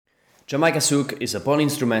Jamaica Sook is a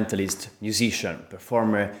polyinstrumentalist, musician,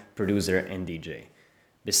 performer, producer, and DJ.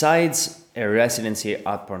 Besides her residency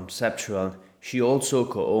at Perceptual, she also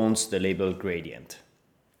co-owns the label Gradient.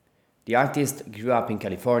 The artist grew up in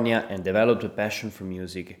California and developed a passion for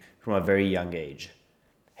music from a very young age.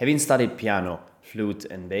 Having studied piano, flute,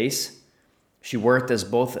 and bass, she worked as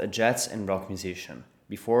both a jazz and rock musician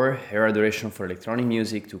before her adoration for electronic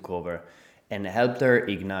music took over and helped her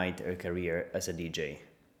ignite her career as a DJ.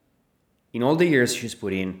 In all the years she's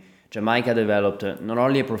put in, Jamaica developed not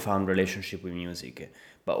only a profound relationship with music,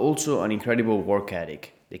 but also an incredible work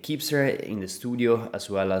ethic that keeps her in the studio as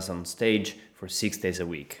well as on stage for 6 days a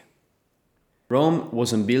week. Rome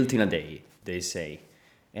wasn't built in a day, they say,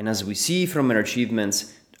 and as we see from her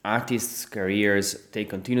achievements, artists' careers take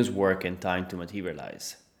continuous work and time to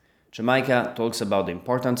materialize. Jamaica talks about the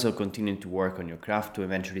importance of continuing to work on your craft to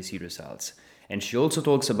eventually see results, and she also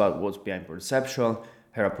talks about what's behind Perceptual,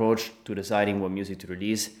 her approach to deciding what music to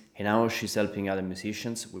release, and how she's helping other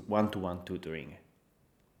musicians with one-to-one tutoring.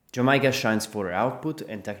 Jamaica shines for her output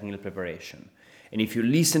and technical preparation, and if you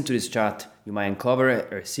listen to this chat, you might uncover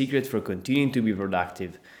her secret for continuing to be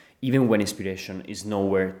productive, even when inspiration is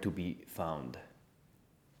nowhere to be found.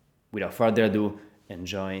 Without further ado,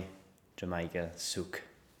 enjoy Jamaica Sook.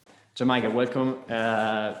 Jamaica, welcome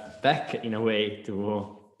back in a way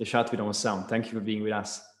to the Chat with Almost Sound. Thank you for being with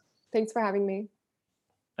us. Thanks for having me.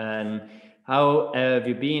 And how have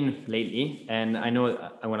you been lately? And I know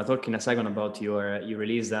I want to talk in a second about you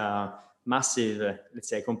released a massive, let's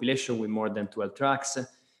say, compilation with more than 12 tracks,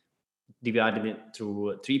 divided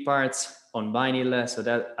into 3 parts on vinyl. So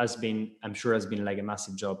that has been, I'm sure, has been like a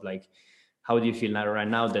massive job. Like, how do you feel now, right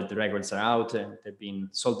now that the records are out and they've been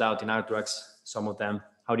sold out in Artworks, some of them?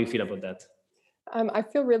 How do you feel about that? I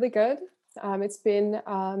feel really good. It's been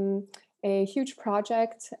a huge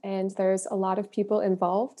project, and there's a lot of people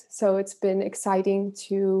involved. So it's been exciting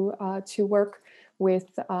to work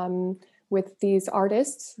with these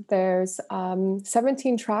artists. There's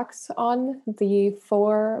 17 tracks on the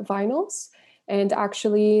 4 vinyls, and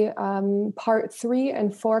actually part 3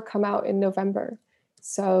 and 4 come out in November.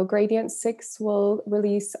 So Gradient 6 will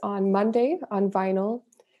release on Monday on vinyl.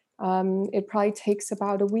 It probably takes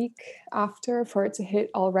about a week after for it to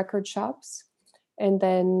hit all record shops. And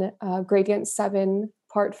then Gradient 7,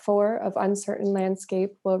 Part 4 of Uncertain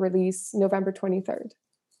Landscape will release November 23rd.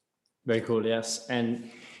 Very cool, yes.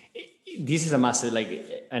 And this is a massive,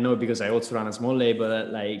 like, I know because I also run a small label,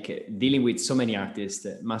 like dealing with so many artists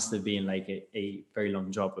must have been like a very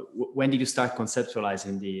long job. When did you start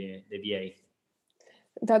conceptualizing the VA?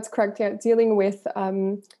 That's correct. Yeah, dealing with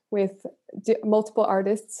multiple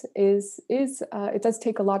artists is it does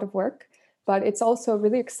take a lot of work, but it's also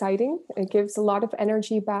really exciting. It gives a lot of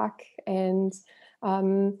energy back, and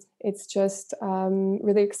it's just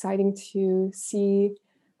really exciting to see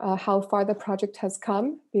how far the project has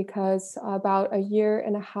come. Because about a year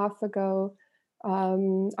and a half ago,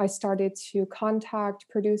 I started to contact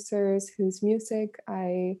producers whose music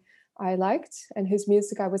I liked and whose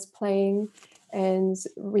music I was playing, and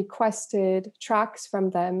requested tracks from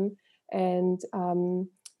them, and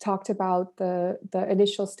talked about the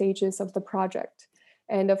initial stages of the project.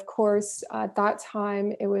 And of course, at that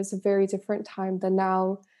time, it was a very different time than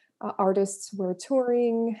now. Artists were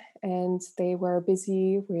touring and they were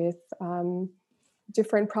busy with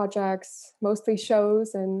different projects, mostly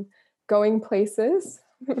shows and going places.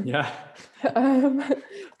 Yeah.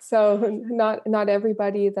 So not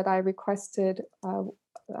everybody that I requested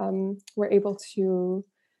were able to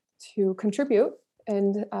contribute,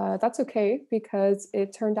 and that's okay, because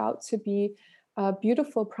it turned out to be a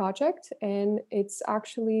beautiful project, and it's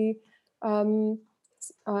actually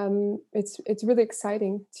it's really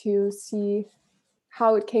exciting to see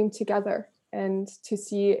how it came together, and to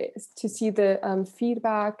see the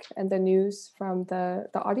feedback and the news from the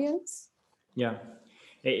audience. Yeah,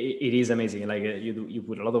 it is amazing. Like you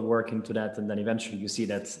put a lot of work into that, and then eventually you see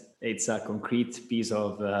that it's a concrete piece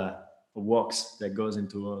of wax that goes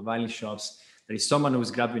into vinyl shops. There is someone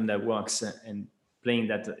who's grabbing that wax and playing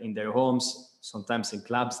that in their homes, sometimes in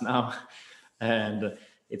clubs now, and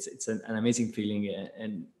it's an amazing feeling.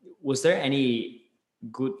 And was there any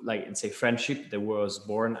good, like, let's say, friendship that was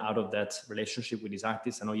born out of that relationship with these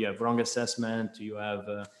artists? I know you have Wrong Assessment, you have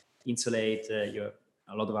Insulate, you have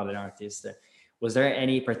a lot of other artists. Was there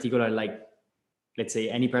any particular, like, let's say,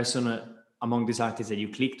 any person among these artists that you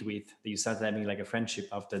clicked with, that you started having like a friendship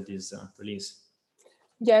after this release?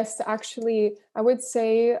 Yes, actually, I would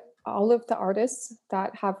say all of the artists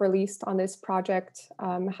that have released on this project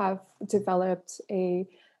have developed a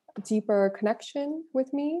deeper connection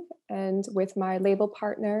with me and with my label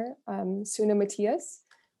partner, Suna Matthias.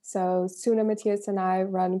 So Suna Matthias and I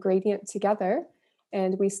run Gradient together,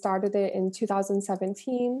 and we started it in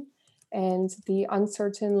 2017. And the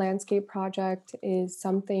Uncertain Landscape Project is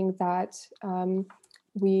something that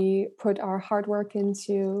we put our hard work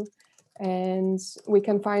into, and we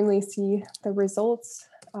can finally see the results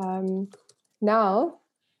now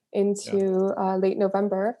into late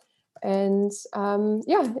November. And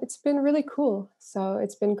yeah, it's been really cool. So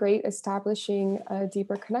it's been great establishing a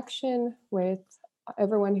deeper connection with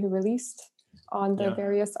everyone who released on the Yeah.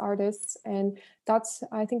 various artists. And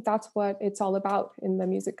I think that's what it's all about in the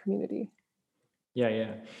music community. Yeah,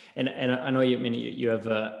 yeah, and I know you. I mean, you have.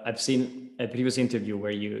 I've seen a previous interview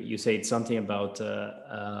where you said something about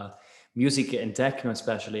music and techno,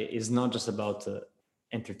 especially, is not just about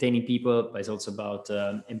entertaining people, but it's also about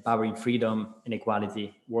empowering freedom and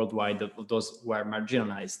equality worldwide of those who are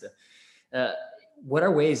marginalized. Uh, what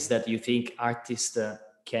are ways that you think artists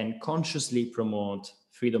can consciously promote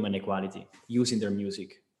freedom and equality using their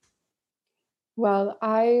music? Well,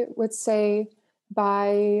 I would say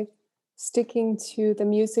by sticking to the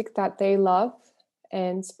music that they love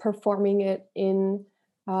and performing it in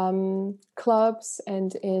clubs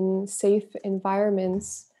and in safe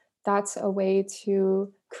environments, that's a way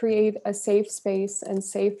to create a safe space and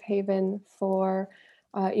safe haven for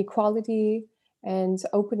equality and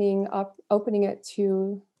opening it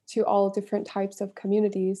to all different types of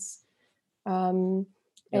communities, um,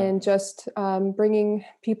 Yeah, and just bringing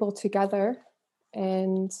people together.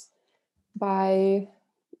 And by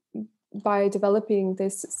developing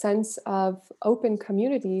this sense of open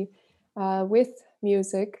community with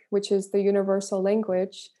music, which is the universal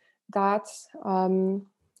language, that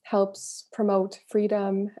helps promote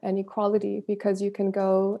freedom and equality, because you can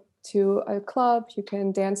go to a club, you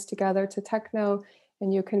can dance together to techno,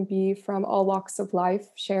 and you can be from all walks of life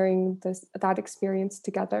sharing that experience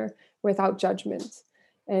together without judgment.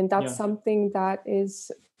 And that's yeah. something that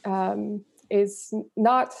is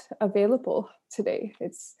not available today.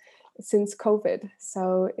 It's since COVID,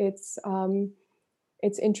 so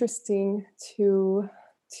it's interesting to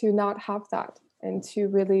not have that and to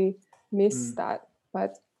really miss Mm. that.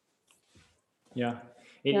 But Yeah,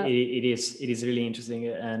 yeah, it is really interesting,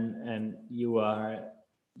 and you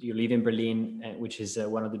live in Berlin, which is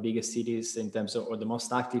one of the biggest cities in terms of, or the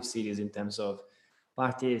most active cities in terms of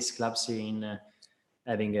parties, club scene,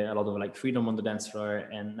 having a lot of like freedom on the dance floor,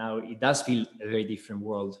 and now it does feel a very different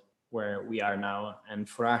world where we are now, and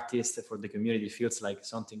for artists, for the community, it feels like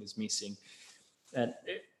something is missing. And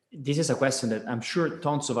this is a question that I'm sure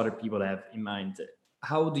tons of other people have in mind.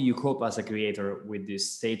 How do you cope as a creator with this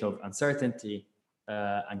state of uncertainty,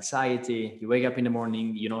 anxiety? You wake up in the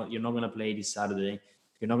morning, you know you're not going to play this Saturday,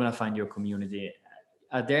 you're not going to find your community.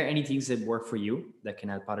 Are there any things that work for you that can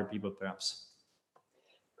help other people, perhaps?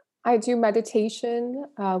 I do meditation,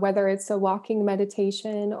 whether it's a walking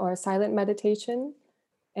meditation or a silent meditation,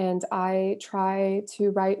 and I try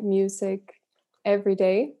to write music every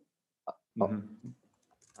day. Hmm.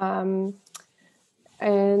 Um,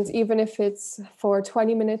 and even if it's for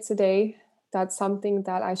 20 minutes a day, that's something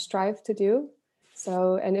that I strive to do.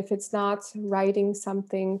 So, and if it's not writing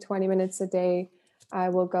something 20 minutes a day, I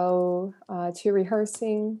will go to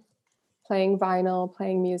rehearsing, playing vinyl,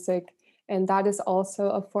 playing music. And that is also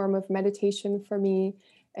a form of meditation for me.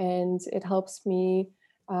 And it helps me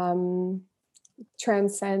um,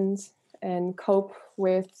 transcend and cope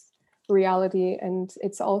with reality. And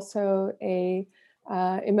it's also a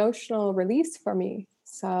emotional release for me.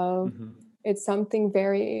 So Hmm. it's something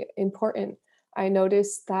very important. I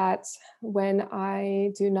notice that when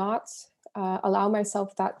I do not allow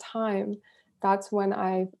myself that time, that's when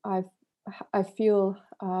I feel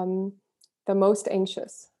the most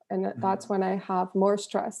anxious, and that's Hmm. when I have more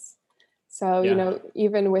stress. So, Yeah.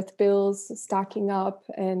 even with bills stacking up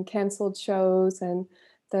and canceled shows and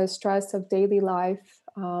the stress of daily life,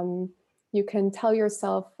 you can tell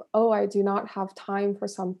yourself, oh, I do not have time for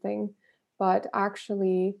something. But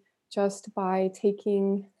actually, just by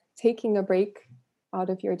taking a break out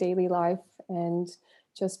of your daily life and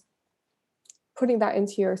just putting that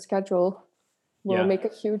into your schedule will Yeah. make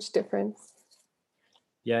a huge difference.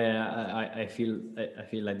 Yeah, yeah, I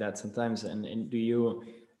feel like that sometimes. And do you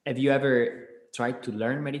have you ever tried to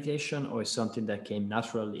learn meditation, or is something that came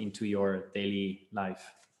natural into your daily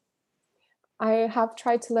life? I have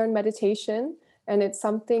tried to learn meditation, and it's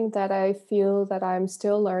something that I feel that I'm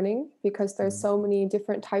still learning, because there's Mhm. so many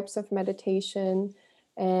different types of meditation.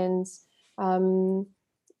 And um,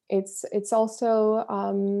 it's also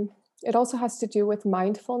it also has to do with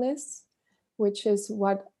mindfulness, which is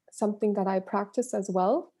what something that I practice as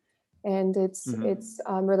well. And it's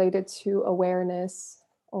Mhm. related to awareness,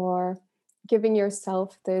 or giving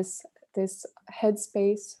yourself this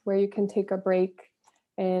headspace where you can take a break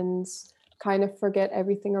and kind of forget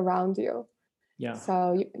everything around you. Yeah.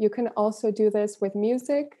 So you can also do this with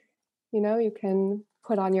music. You can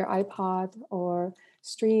put on your iPod or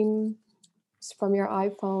stream from your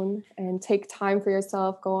iPhone and take time for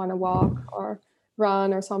yourself, go on a walk or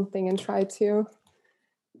run or something, and try to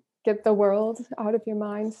get the world out of your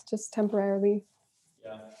mind just temporarily.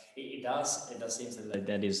 Yeah, it does. It does seem like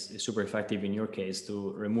that is super effective in your case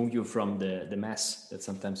to remove you from the mess that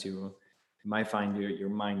sometimes you might find your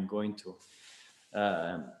mind going to.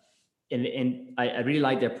 Um, and I really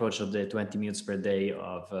like the approach of the 20 minutes per day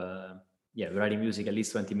of writing music at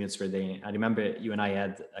least 20 minutes per day. I remember you and I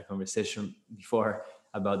had a conversation before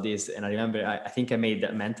about this, and I remember I think I made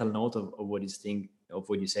that mental note of what you think of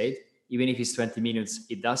what you said. Even if it's 20 minutes,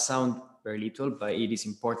 it does sound very little, but it is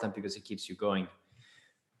important because it keeps you going.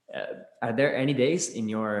 Are there any days in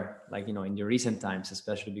your, like, in your recent times,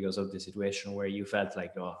 especially because of the situation, where you felt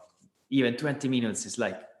like, oh, even 20 minutes is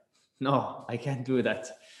like, no, I can't do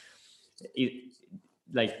that? it,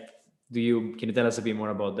 like, can you tell us a bit more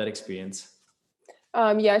about that experience?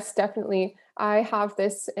 Yes, definitely. I have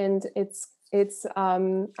this, and it's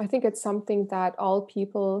I think it's something that all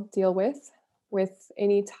people deal with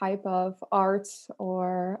any type of art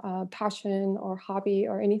or passion or hobby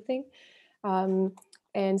or anything. Um,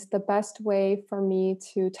 and the best way for me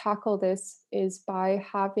to tackle this is by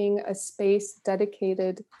having a space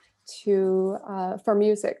dedicated to for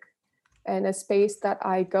music, and a space that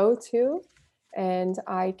I go to, and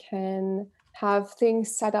I can have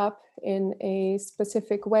things set up in a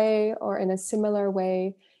specific way or in a similar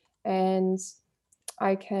way. And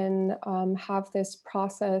I can have this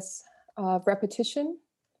process of repetition.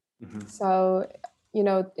 Hmm. So,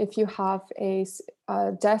 if you have a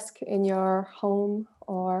desk in your home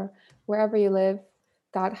or wherever you live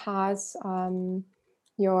that has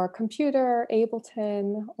your computer,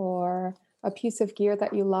 Ableton, or a piece of gear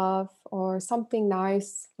that you love, or something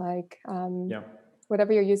nice like Yeah.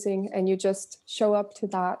 whatever you're using, and you just show up to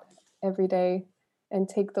that every day and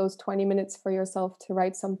take those 20 minutes for yourself to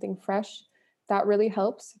write something fresh, that really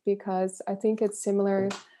helps, because I think it's similar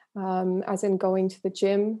as in going to the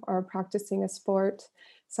gym or practicing a sport.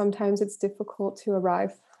 Sometimes it's difficult to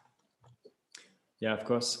arrive. Yeah, of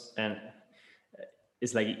course. And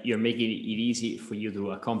it's like you're making it easy for you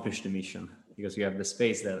to accomplish the mission because you have the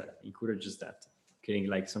space that encourages that, creating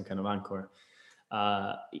like some kind of anchor.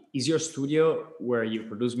 uh, is your studio where you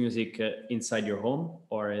produce music inside your home,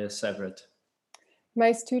 or is separate?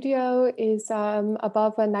 My studio is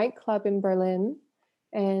above a nightclub in Berlin,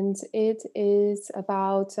 and it is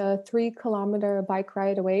about a 3 kilometer bike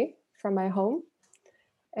ride away from my home.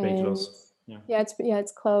 Very And close. Yeah.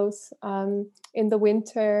 it's close. In the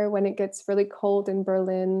winter, when it gets really cold in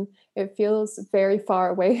Berlin, it feels very far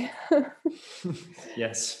away.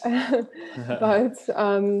 Yes. but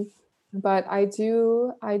but I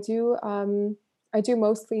do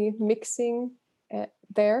mostly mixing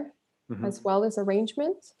there, as Hmm. well as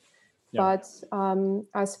arrangement. Yeah. But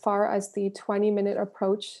as far as the 20-minute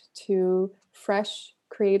approach to fresh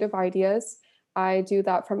creative ideas, I do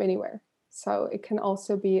that from anywhere. So it can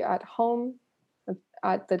also be at home,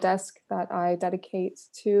 at the desk that I dedicate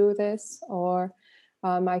to this, or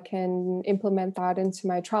I can implement that into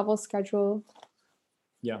my travel schedule.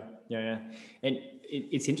 Yeah, yeah, yeah. And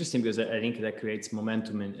it's interesting because I think that creates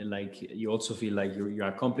momentum, and like you also feel like you're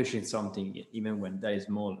accomplishing something even when that is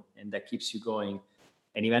small, and that keeps you going.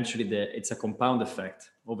 And eventually, it's a compound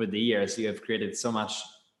effect. Over the years, you have created so much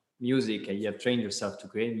music, and you have trained yourself to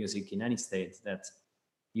create music in any state that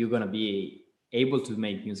you're gonna be able to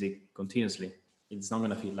make music continuously. It's not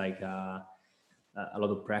gonna feel like a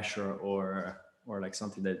lot of pressure or like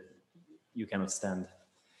something that you cannot stand.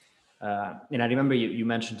 And I remember you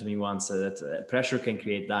mentioned to me once that pressure can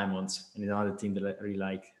create diamonds, and another thing that I really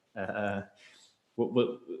like.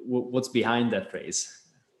 What's behind that phrase?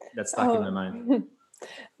 That stuck in my Oh,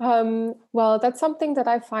 mind. well, that's something that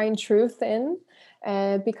I find truth in,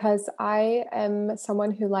 because I am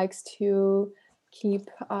someone who likes to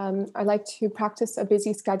I like to practice a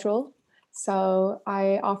busy schedule. So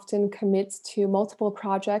I often commit to multiple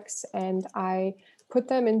projects, and I put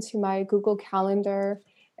them into my Google Calendar.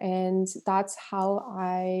 And that's how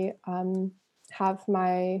I have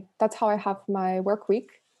my work week.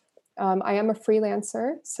 I am a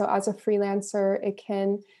freelancer. So, as a freelancer, it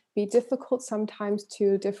can be difficult sometimes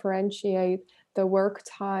to differentiate the work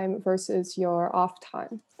time versus your off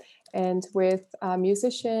time. And with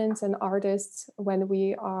musicians and artists, when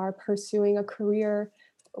we are pursuing a career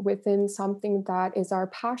within something that is our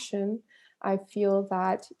passion, I feel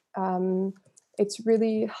that it's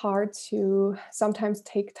really hard to sometimes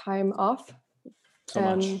take time off, So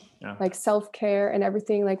much. Yeah. like self-care and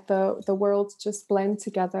everything, like the worlds just blend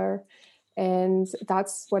together. And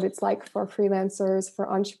that's what it's like for freelancers, for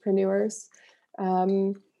entrepreneurs. Um,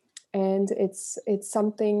 and it's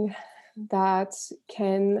something that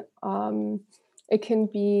can it can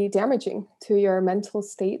be damaging to your mental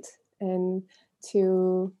state and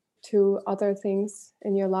to other things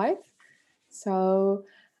in your life. So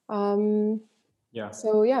um, Yeah.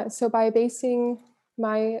 so by basing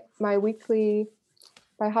my weekly,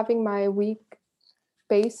 by having my week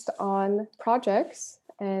based on projects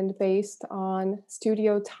and based on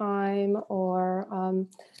studio time or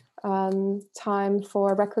time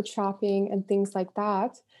for record shopping and things like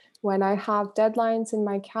that, when I have deadlines in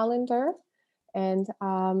my calendar and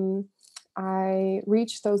I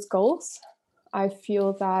reach those goals, I feel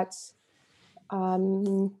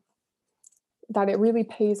um, that it really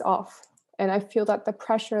pays off. And I feel that the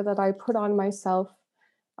pressure that I put on myself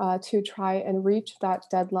to try and reach that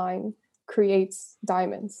deadline creates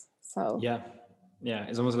diamonds. So Yeah. Yeah.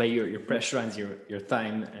 It's almost like you pressurize your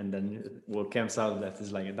time, and then what comes out of that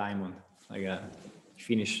is like a diamond, like a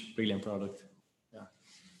finished brilliant product. Yeah.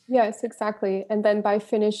 yes, exactly. And then by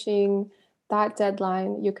finishing that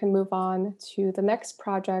deadline, you can move on to the next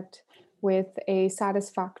project with a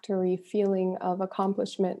satisfactory feeling of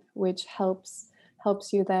accomplishment, which helps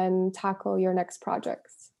you then tackle your next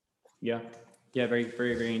projects. Yeah, yeah, very,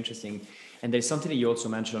 very, very interesting. And there's something that you also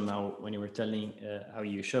mentioned now when you were telling how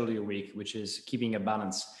you schedule your week, which is keeping a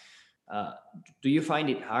balance. Uh, do you find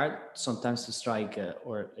it hard sometimes to strike,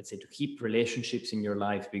 or let's say, to keep relationships in your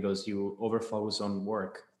life because you overfocus on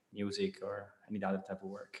work, music, or any other type of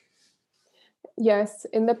work? Yes,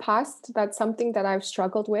 in the past, that's something that I've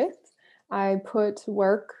struggled with. I put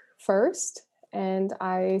work first, and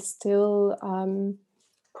I still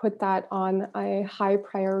put that on a high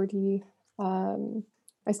priority. Um,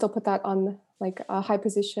 I still put that on like a high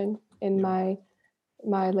position in Yeah,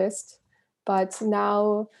 my list. But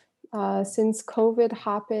now, since COVID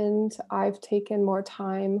happened, I've taken more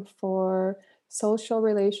time for social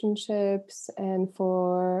relationships and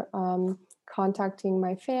for contacting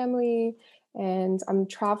my family, and I'm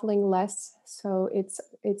traveling less. So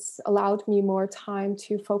it's allowed me more time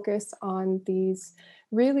to focus on these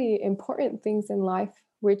really important things in life,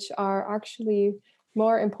 which are actually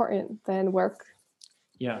more important than work.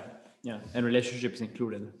 yeah, yeah, and relationships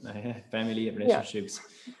included, family Yeah. relationships,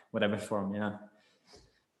 whatever form. Yeah,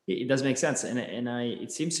 it does make sense, and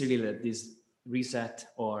it seems really that this reset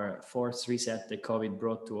or forced reset that COVID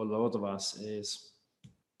brought to a lot of us is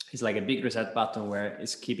like a big reset button where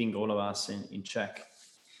it's keeping all of us in check.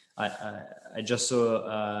 I just saw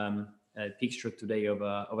a picture today of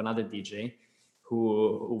another DJ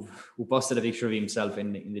who posted a picture of himself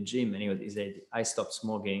in the gym, and he said, "I stopped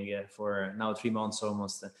smoking for now 3 months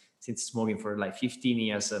almost, since smoking for like 15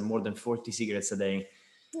 years, more than 40 cigarettes a day."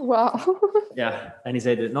 Wow. Yeah, and he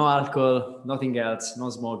said, "No alcohol, nothing else, no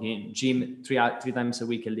smoking, gym three times a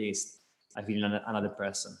week at least. I feel another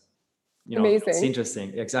person." It's Amazing. interesting.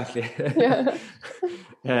 Exactly. Yeah.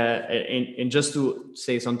 And just to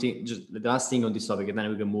say something, just the last thing on this topic, and then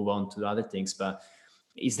we can move on to the other things. But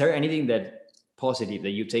is there anything that positive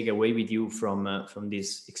that you take away with you from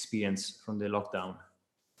this experience from the lockdown?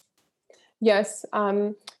 Yes,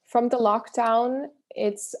 from the lockdown,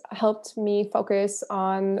 it's helped me focus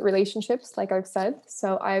on relationships, like I've said.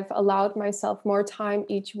 So I've allowed myself more time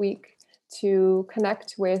each week to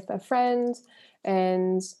connect with a friend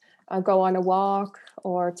and go on a walk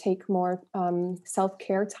or take more self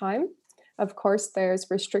care time. Of course, there's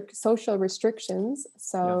social restrictions. Yeah,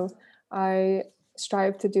 So I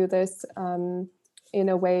strive to do this in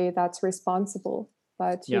a way that's responsible.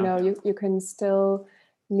 But yeah, you can still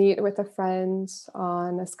meet with a friend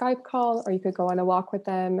on a Skype call, or you could go on a walk with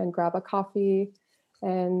them and grab a coffee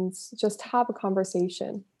and just have a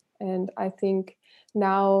conversation. And I think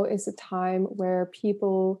now is a time where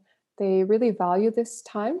people, they really value this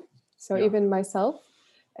time. So yeah, even myself,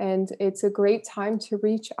 and it's a great time to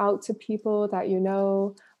reach out to people that you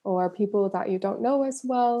know or people that you don't know as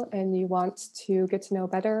well and you want to get to know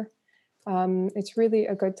better. It's really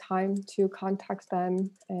a good time to contact them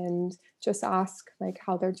and just ask like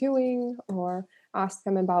how they're doing or ask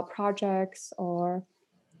them about projects or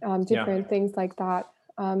yeah, different things like that.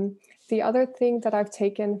 The other thing that I've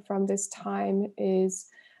taken from this time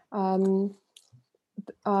um,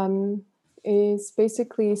 um, is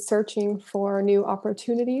basically searching for new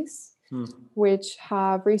opportunities hmm, which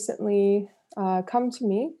have recently come to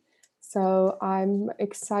me. So I'm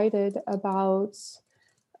excited about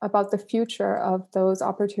the future of those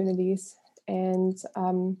opportunities. And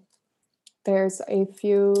There's a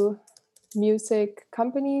few music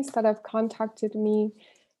companies that have contacted me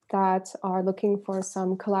that are looking for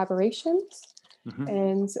some collaborations.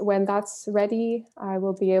 And when that's ready, I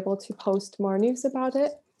will be able to post more news about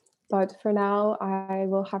it. But for now, I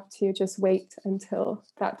will have to just wait until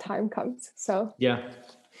that time comes. So Yeah,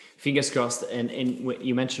 fingers crossed. And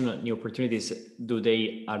you mentioned new opportunities.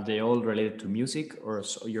 Are they all related to music, or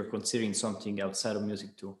you're considering something outside of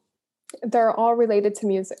music too? they're all related to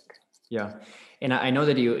music. Yeah, and I know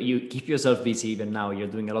that you keep yourself busy even now. You're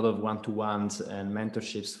doing a lot of one-to-ones and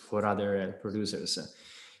mentorships for other producers.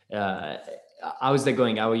 Uh, how is that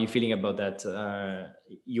going? How are you feeling about that?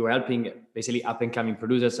 You're helping basically up-and-coming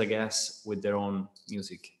producers, I guess, with their own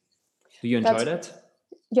music. Do you enjoy That's that?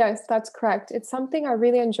 Yes, that's correct. It's something I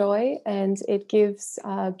really enjoy, and it gives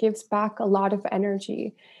back a lot of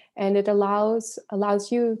energy, and it allows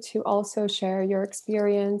you to also share your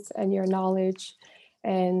experience and your knowledge,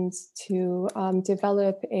 and to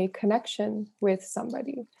develop a connection with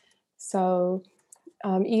somebody. So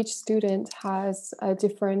each student has a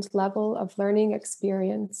different level of learning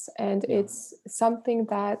experience, and Yeah. it's something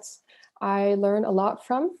that I learn a lot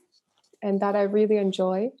from and that I really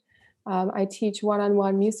enjoy. I teach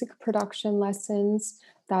one-on-one music production lessons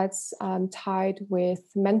that's tied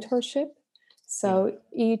with mentorship. Yeah. So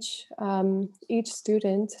each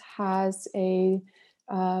student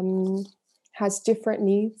um, has different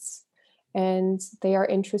needs, and they are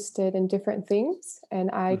interested in different things. And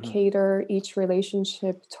I cater each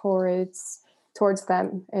relationship towards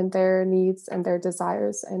them and their needs and their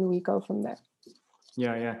desires, and we go from there.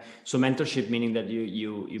 Yeah, yeah. So mentorship meaning that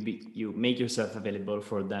you make yourself available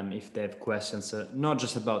for them if they have questions, not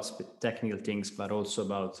just about technical things, but also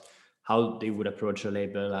about how they would approach a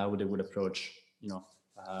label, how they would approach,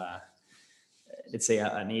 uh, let's say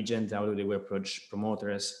an agent, how they would approach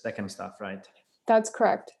promoters, that kind of stuff, right? That's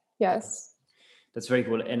correct. Yes. That's very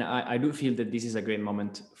cool, and I do feel that this is a great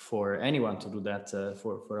moment for anyone to do that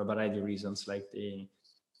for a variety of reasons. Like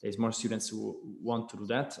there's more students who want to do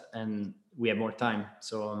that, and we have more time.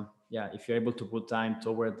 So yeah, if you're able to put time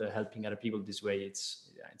toward helping other people this way, it's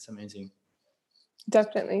amazing.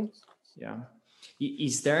 Definitely. Yeah.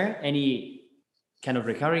 Is there any kind of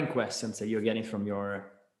recurring questions that you're getting from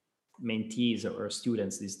your mentees or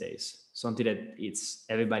students these days? Something that it's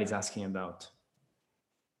everybody's asking about.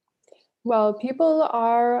 Well,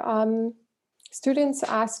 students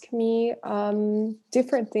ask me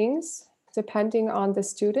different things depending on the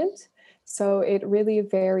student. So it really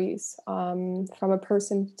varies from a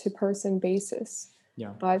person to person basis.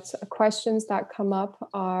 Yeah. But questions that come up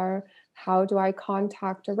are, how do I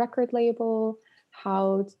contact a record label?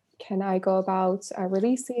 How can I go about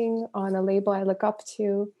releasing on a label I look up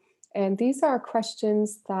to? And these are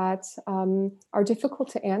questions that are difficult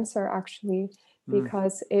to answer, actually,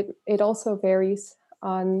 because it also varies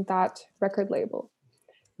on that record label.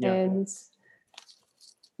 Yeah. And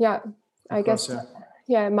yeah, I Of course. guess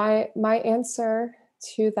Yeah. yeah, my answer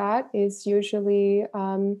to that is usually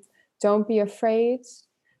don't be afraid,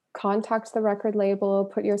 contact the record label,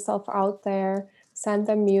 put yourself out there, send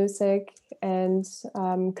them music, and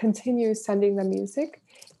continue sending them music,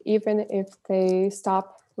 even if they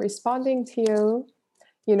stop responding to you.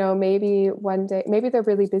 You know, maybe one day, maybe they're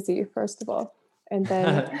really busy, first of all, and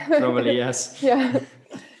then Probably yes. yeah,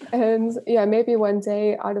 and yeah, maybe one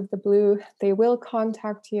day out of the blue they will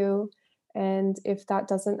contact you, and if that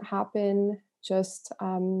doesn't happen, just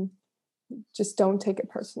don't take it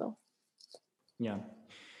personal. Yeah.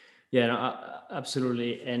 Yeah, no,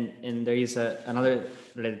 absolutely. And there is another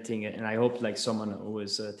related thing, and I hope like someone who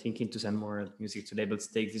is thinking to send more music to labels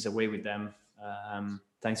take this away with them.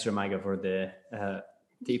 Thanks, Remaga, for the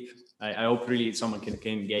tip. I hope really someone can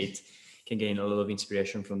gain a lot of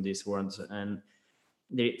inspiration from these words. And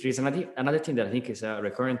there is another thing that I think is a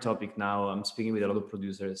recurrent topic now. I'm speaking with a lot of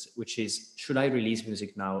producers, which is, should I release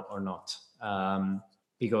music now or not?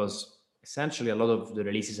 Because essentially a lot of the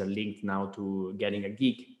releases are linked now to getting a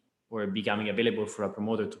gig or becoming available for a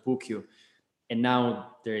promoter to book you. And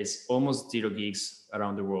now there is almost zero gigs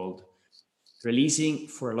around the world. Releasing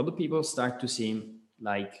for a lot of people start to seem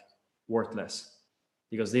like worthless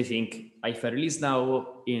because they think, if I release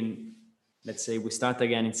now in, let's say we start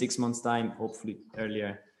again in 6 months time, hopefully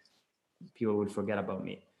earlier, people will forget about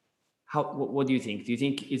me. What do you think? Do you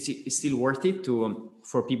think it's still worth it to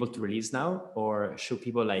for people to release now, or should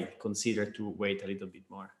people like consider to wait a little bit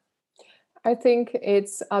more? I think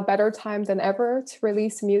it's a better time than ever to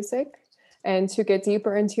release music and to get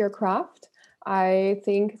deeper into your craft. I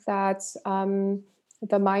think that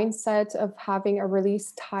the mindset of having a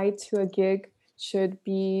release tied to a gig should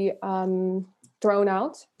be thrown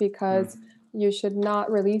out, because You should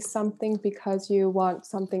not release something because you want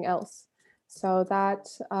something else. So that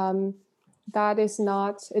is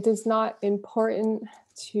not. It is not important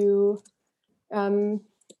to. Um,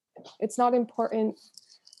 it's not important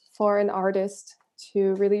for an artist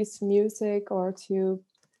to release music or to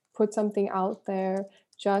put something out there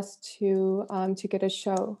just to get a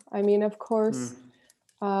show. I mean, of course,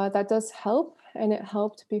 that does help, and it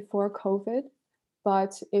helped before COVID.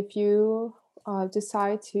 But if you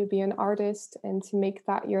decide to be an artist and to make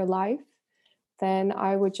that your life, then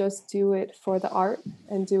I would just do it for the art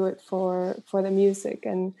and do it for the music,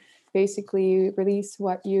 and basically release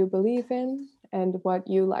what you believe in and what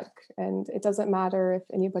you like. And it doesn't matter if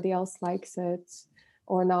anybody else likes it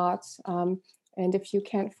or not. And if you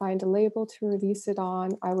can't find a label to release it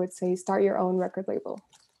on, I would say start your own record label.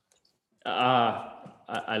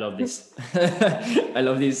 I love this. I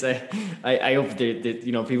love this. I hope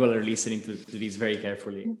that people are listening to this very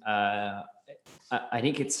carefully. I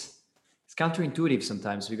think it's counterintuitive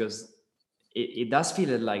sometimes, because it does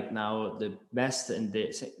feel like now the best and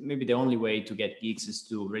maybe the only way to get gigs is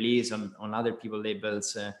to release on other people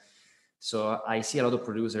labels. So I see a lot of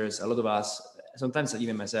producers, a lot of us, sometimes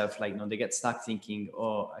even myself, like, they get stuck thinking,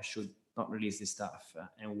 oh, I should not release this stuff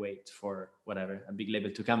and wait for whatever, a big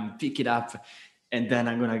label to come pick it up, and then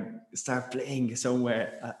I'm gonna start playing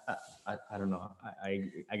somewhere. I don't know. I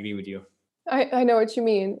agree with you. I know what you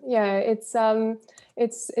mean. Yeah, it's so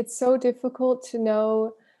difficult to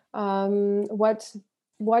know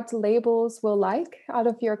what labels will like out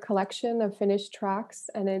of your collection of finished tracks,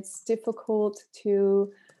 and it's difficult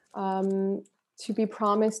to be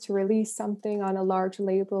promised to release something on a large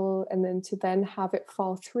label and then have it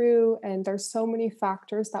fall through. And there's so many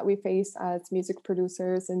factors that we face as music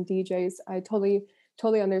producers and DJs. I totally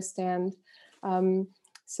understand.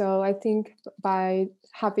 So I think by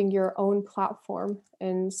having your own platform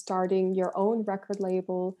and starting your own record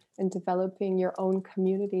label and developing your own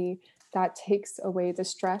community, that takes away the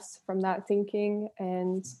stress from that thinking,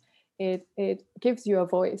 and it gives you a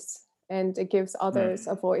voice, and it gives others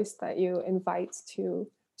a voice that you invite to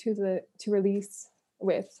release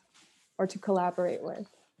with or to collaborate with.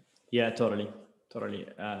 Yeah, totally.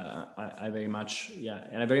 I very much,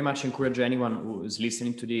 and I very much encourage anyone who is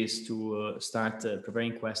listening to this to start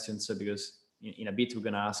preparing questions, because in a bit we're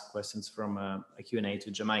going to ask questions from a Q&A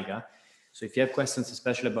to Jamaica. So if you have questions,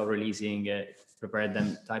 especially about releasing, prepare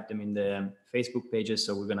them, type them in the Facebook pages,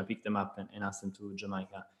 so we're going to pick them up and ask them to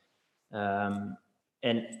Jamaica.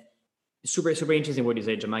 And super interesting what you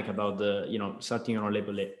say, Jamaica, about the starting your own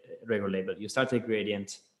record label. You started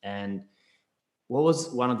Gradient, and what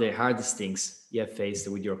was one of the hardest things you have faced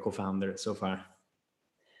with your co-founder so far?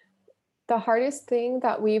 The hardest thing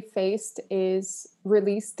that we've faced is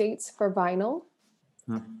release dates for vinyl,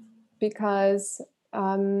 because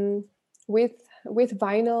with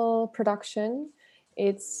vinyl production,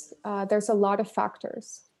 it's there's a lot of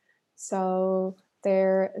factors. So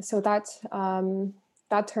that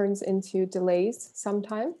turns into delays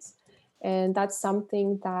sometimes, and that's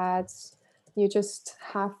something that you just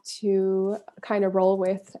have to kind of roll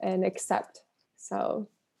with and accept. So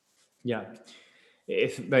yeah,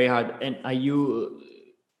 it's very hard. And are you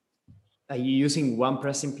using one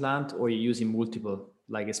pressing plant, or are you using multiple?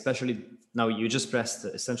 Like, especially now you just pressed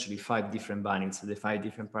essentially 5 different vinyls, the 5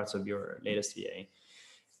 different parts of your latest VA.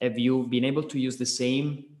 Have you been able to use the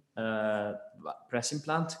same pressing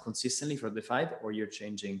plant consistently for the 5, or you're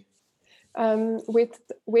changing? With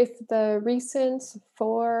the recent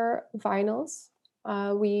 4 vinyls,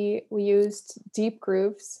 we used Deep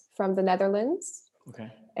Grooves from the Netherlands. Okay.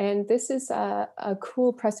 And this is a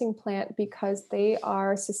cool pressing plant because they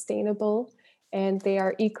are sustainable and they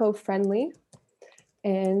are eco-friendly,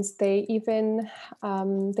 and they even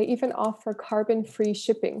offer carbon-free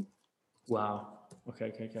shipping. Wow.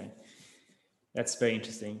 Okay. That's very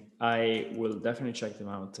interesting. I will definitely check them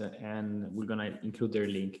out, and we're gonna include their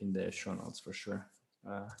link in the show notes for sure.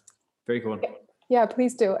 Very cool. Yeah,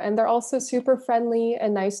 please do. And they're also super friendly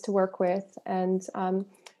and nice to work with. And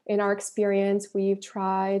in our experience, we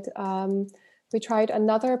tried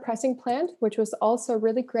another pressing plant, which was also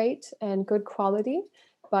really great and good quality,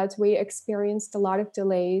 but we experienced a lot of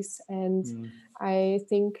delays. And I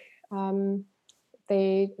think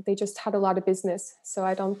they just had a lot of business. So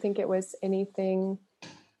I don't think it was anything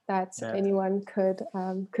that anyone could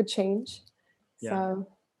change. Yeah. So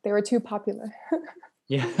they were too popular.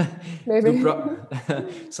 Yeah, maybe.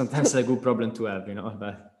 Sometimes a good problem to have,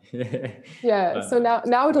 But yeah. So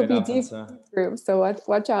now it'll be Deep Groove. So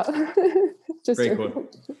watch out. Just very cool.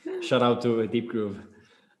 Shout out to Deep Groove.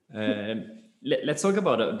 let's talk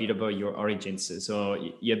about a bit about your origins. So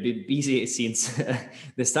you've been busy since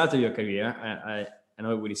the start of your career. I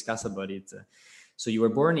know we discussed about it. So you were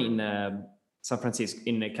born in San Francisco,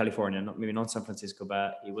 in California, not maybe not San Francisco,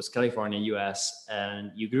 but it was California, US,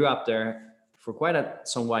 and you grew up there for quite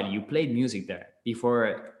some while. You played music there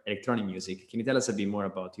before electronic music. Can you tell us a bit more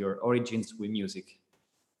about your origins with music?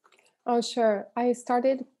 Oh, sure. I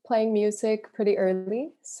started playing music pretty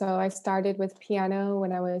early. So I started with piano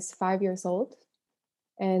when I was 5 years old.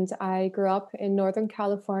 And I grew up in Northern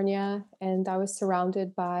California and I was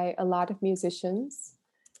surrounded by a lot of musicians.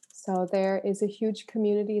 So there is a huge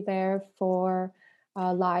community there for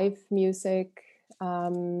live music,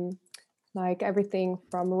 um, like everything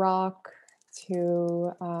from rock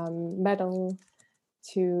to metal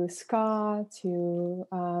to ska to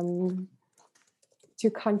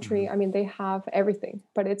country. I mean, they have everything,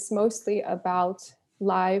 but it's mostly about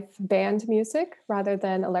live band music rather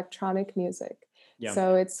than electronic music. Yeah.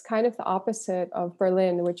 So it's kind of the opposite of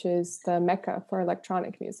Berlin, which is the mecca for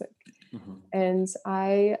electronic music. And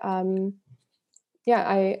I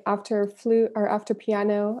after flute or after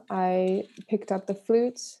piano, I picked up the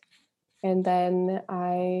flute, and then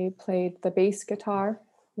I played the bass guitar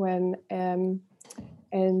and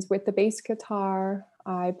with the bass guitar,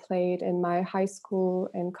 I played in my high school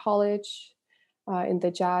and college in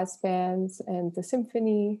the jazz bands and the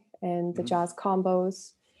symphony and the jazz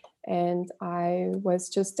combos. And I was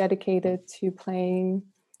just dedicated to playing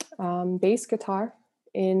bass guitar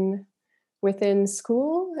within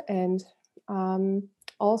school and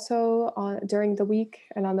also during the week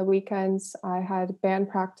and on the weekends. I had band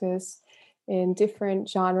practice in different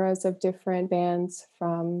genres of different bands,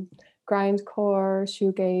 from grindcore,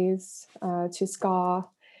 shoegaze to ska,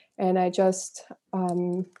 and I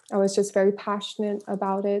was just very passionate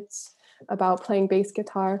about it, about playing bass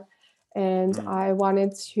guitar, and I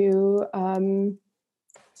wanted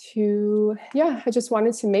I just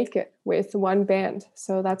wanted to make it with one band.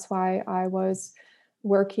 So that's why I was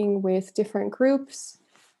working with different groups.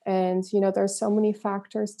 And, there's so many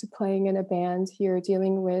factors to playing in a band. You're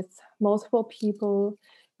dealing with multiple people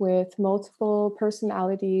with multiple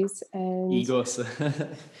personalities and Egos.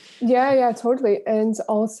 yeah, totally. And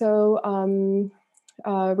also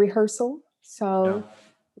rehearsal. So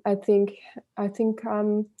I think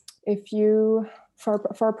if you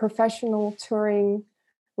for professional touring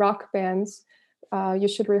rock bands, you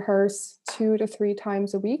should rehearse 2 to 3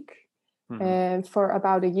 times a week, and for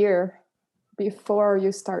about a year before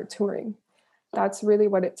you start touring. That's really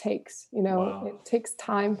what it takes. Wow. It takes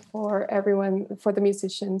time for everyone, for the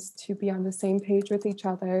musicians to be on the same page with each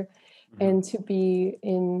other and to be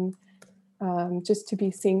just to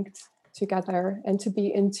be synced together and to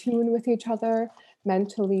be in tune with each other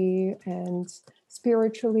mentally and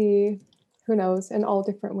spiritually, who knows, in all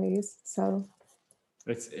different ways. So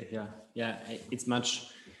it's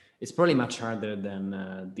it's probably much harder than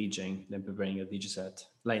DJing, than preparing a DJ set.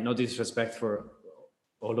 Like, no disrespect for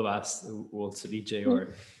all of us who also DJ,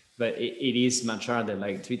 but it is much harder,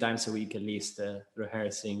 like 3 times a week at least,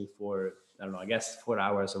 rehearsing for, I don't know, I guess 4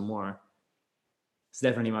 hours or more. It's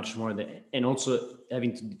definitely much more and also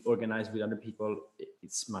having to organize with other people.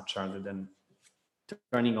 It's much harder than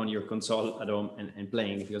turning on your console at home and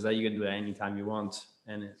playing, because that you can do that anytime you want.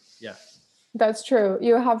 And that's true.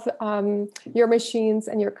 You have your machines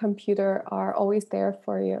and your computer are always there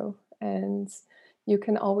for you, and you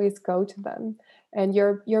can always go to them. And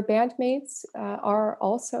your bandmates are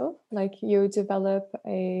also, like, you do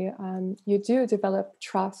develop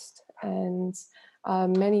trust and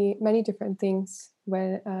many different things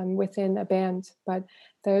within a band. But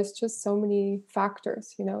there's just so many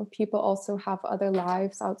factors. People also have other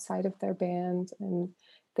lives outside of their band, and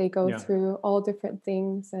they go through all different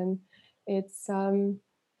things. And it's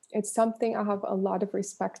something I have a lot of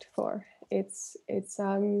respect for. It's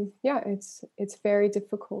very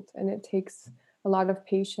difficult, and it takes a lot of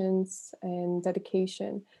patience and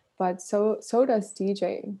dedication. But so does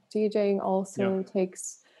DJing. DJing also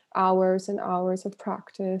takes hours and hours of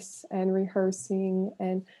practice and rehearsing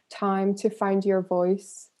and time to find your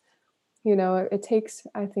voice. It takes,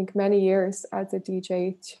 I think, many years as a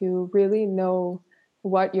DJ to really know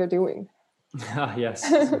what you're doing.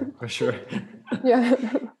 Yes, for sure. Yeah.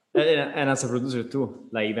 And as a producer too,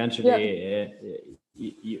 like, eventually,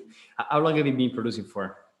 how long have you been producing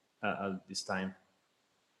for at this time?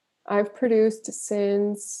 I've produced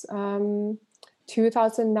since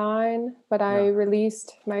 2009, but I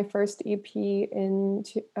released my first EP in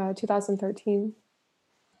 2013.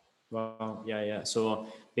 Wow, yeah. So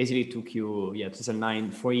basically it took you,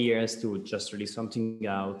 2009, 4 years to just release something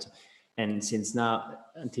out. And since now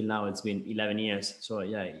until now, it's been 11 years. So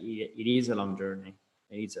yeah, it is a long journey.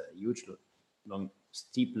 It's a huge, long,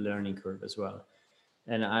 steep learning curve as well.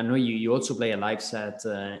 And I know you also play a live set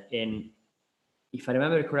in, if I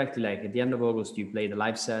remember correctly, like at the end of August, you played a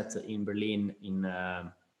live set in Berlin in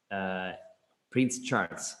uh, Prince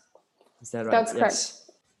Charles. Is that right? That's correct.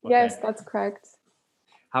 Yes. Yes, Okay. that's correct.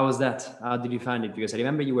 How was that? How did you find it? Because I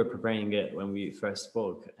remember you were preparing it when we first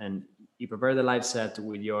spoke, and you prepared the live set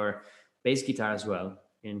with your bass guitar as well,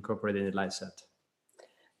 incorporated in the live set.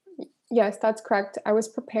 Yes, that's correct. I was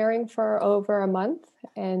preparing for over a month,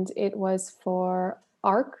 and it was for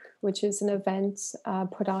ARC, which is an event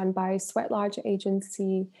put on by Sweat Lodge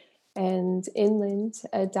Agency and Inland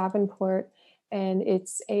at Davenport. And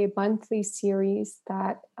it's a monthly series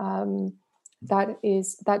that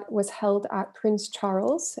was held at Prince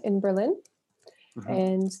Charles in Berlin.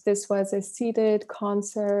 And this was a seated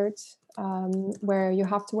concert where you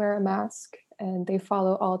have to wear a mask, and they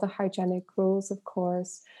follow all the hygienic rules, of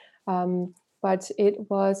course. But it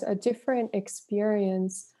was a different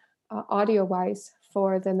experience audio-wise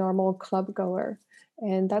for the normal club goer.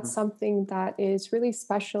 And that's something that is really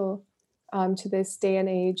special to this day and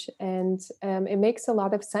age. And it makes a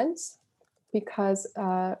lot of sense because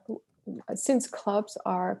since clubs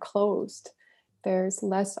are closed, there's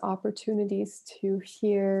less opportunities to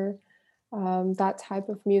hear that type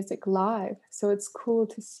of music live. So it's cool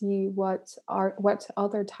to see what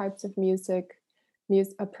other types of music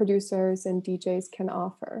producers and DJs can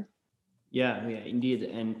offer. Yeah, indeed.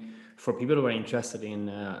 And for people who are interested in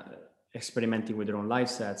experimenting with their own live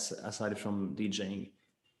sets, aside from DJing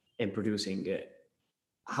and producing,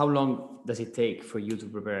 how long does it take for you to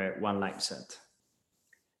prepare one live set?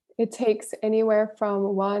 It takes anywhere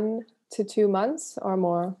from 1 to 2 months or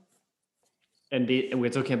more. And we're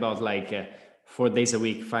talking about like 4 days a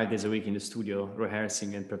week, 5 days a week in the studio,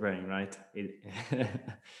 rehearsing and preparing, right?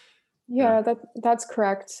 Yeah, that's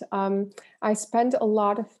correct. I spend a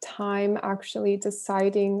lot of time actually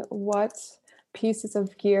deciding what pieces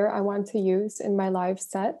of gear I want to use in my live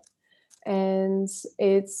set. And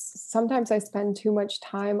it's sometimes I spend too much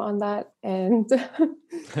time on that. And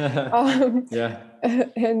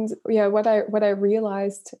and yeah, what I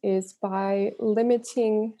realized is by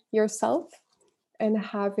limiting yourself and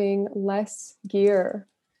having less gear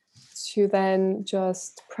to then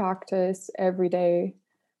just practice every day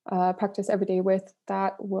with,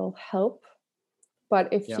 that will help.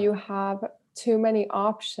 But if you have too many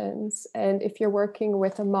options, and if you're working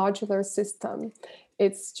with a modular system,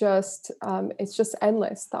 it's just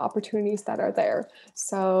endless, the opportunities that are there.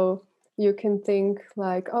 So you can think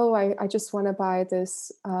like, oh, I just want to buy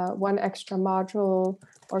this one extra module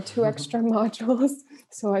or two extra modules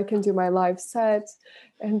so I can do my live set.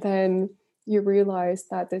 And then you realize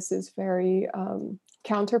that this is very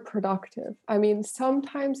counterproductive. I mean,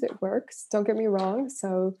 sometimes it works, don't get me wrong.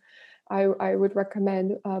 So I would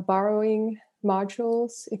recommend borrowing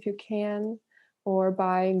modules if you can, or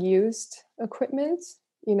buying used equipment.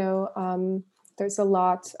 There's a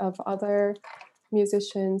lot of other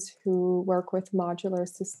musicians who work with modular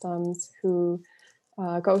systems who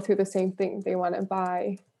go through the same thing. They want to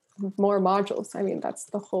buy more modules. I mean, that's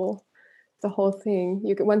the whole thing.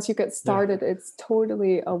 Once you get started, it's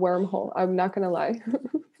totally a wormhole. I'm not gonna lie.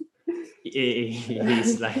 It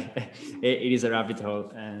is like it is a rabbit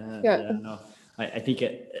hole. No, I think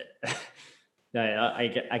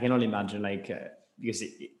I can only imagine, like because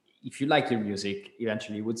if you like your music,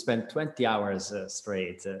 eventually you would spend 20 hours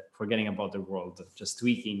straight forgetting about the world, just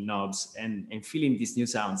tweaking knobs and feeling these new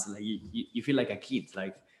sounds. Like you feel like a kid,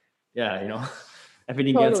 like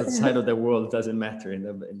everything else outside of the world doesn't matter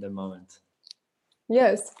in the moment.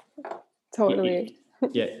 Yes, totally.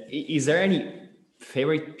 Is there any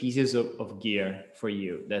favorite pieces of gear for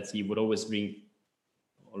you that you would always bring,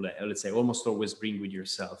 or let's say almost always bring with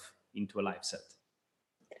yourself into a live set?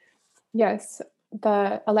 Yes,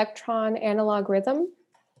 the Elektron analog rhythm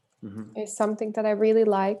is something that I really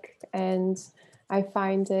like, and I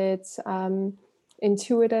find it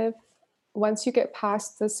intuitive. Once you get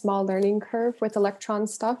past the small learning curve with Elektron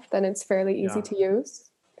stuff, then it's fairly easy to use.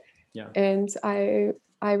 And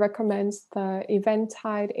I recommend the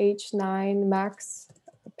Eventide H9 Max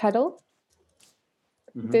pedal.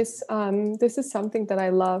 This is something that I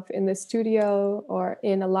love in the studio or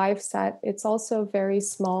in a live set. It's also very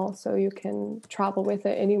small, so you can travel with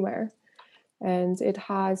it anywhere. And it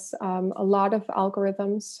has a lot of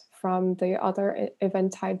algorithms from the other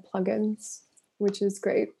Eventide plugins, which is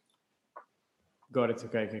great. Got it.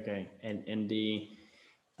 Okay. And the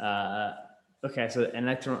so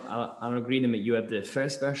Elektron algorithm, you have the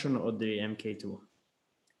first version or the MK2?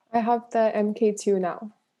 I have the MK2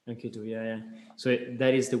 now. MQ2, yeah. So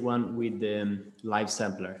that is the one with the live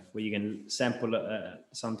sampler, where you can sample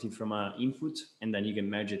something from an input, and then you can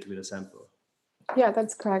merge it with a sample. Yeah,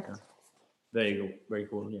 that's correct. Very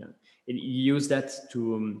cool. Yeah, you use that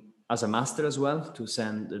to as a master as well, to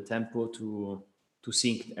send the tempo to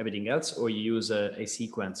sync everything else, or you use a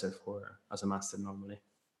sequencer for as a master normally.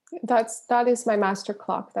 That is my master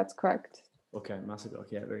clock. That's correct. Okay, master clock.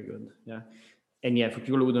 Yeah, very good. Yeah, and yeah, for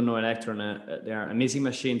people who don't know Electron, they are amazing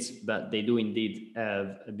machines, but they do indeed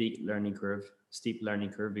have a big learning curve, steep learning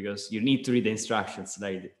curve, because you need to read the instructions.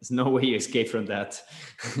 Like, there's no way you escape from that.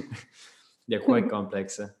 They're quite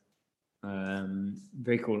complex.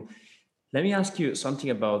 Very cool. Let me ask you something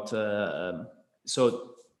about so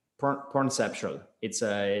Pornceptual. It's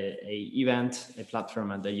a event, a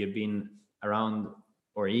platform that you've been around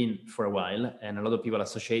or in for a while, and a lot of people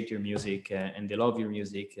associate your music and they love your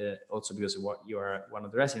music also because of what you are one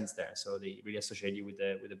of the residents there. So they really associate you with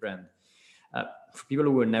the brand. For people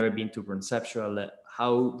who have never been to Pornceptual,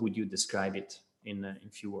 how would you describe it in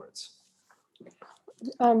few words?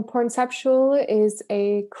 Pornceptual is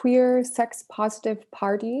a queer, sex-positive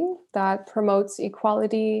party that promotes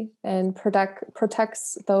equality and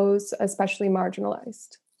protects those especially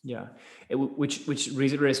marginalized. Yeah, which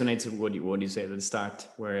really resonates with what you said at the start,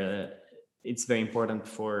 where it's very important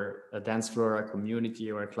for a dance floor, a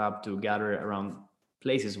community, or a club to gather around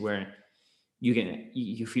places where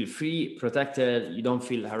you feel free, protected, you don't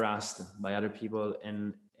feel harassed by other people,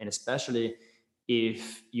 and especially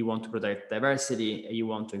if you want to protect diversity, you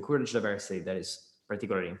want to encourage diversity, that is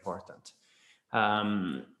particularly important.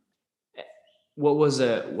 Um, what was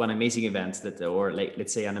one amazing event that, or like,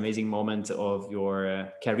 let's say, an amazing moment of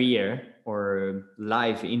your career or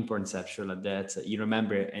life in Pornceptual that you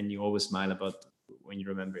remember and you always smile about when you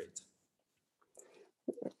remember it?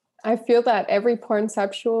 I feel that every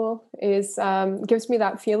Pornceptual is gives me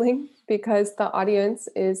that feeling because the audience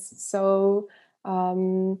is so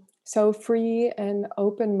free and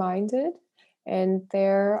open-minded, and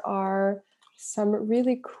there are some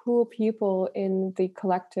really cool people in the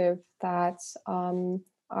collective that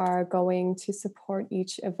are going to support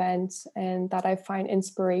each event and that I find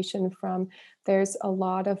inspiration from. There's a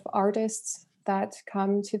lot of artists that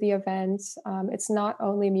come to the event. It's not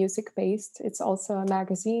only music based, it's also a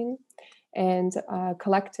magazine and a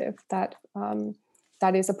collective that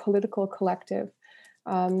is a political collective.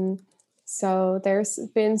 So there's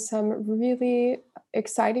been some really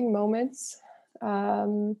exciting moments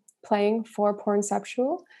playing for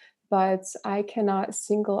Pornceptual, but I cannot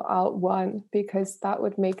single out one because that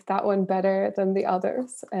would make that one better than the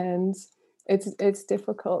others, and it's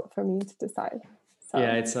difficult for me to decide. So.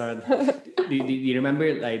 Yeah, it's hard. do you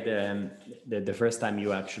remember like the first time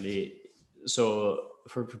you actually, so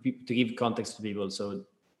for people, to give context to people, so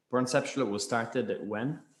Pornceptual was started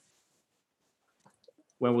when?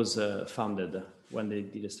 When was founded? When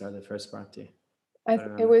did it start the first party?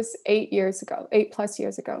 It was 8 years ago, 8+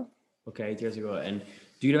 years ago. Okay, 8 years ago. And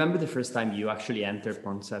do you remember the first time you actually entered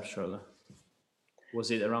Pornceptual?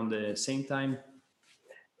 Was it around the same time?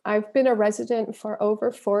 I've been a resident for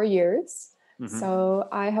over 4 years. Mm-hmm. So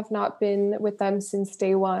I have not been with them since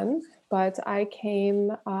day one, but I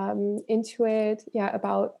came into it,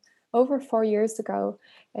 about over 4 years ago.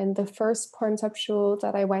 And the first Pornceptual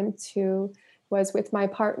that I went to was with my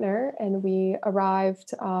partner, and we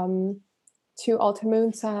arrived to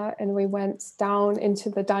Altamunza, and we went down into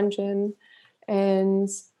the dungeon, and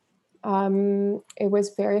it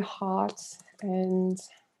was very hot and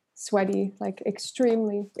sweaty, like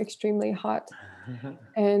extremely hot.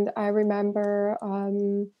 And I remember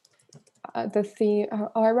the theme.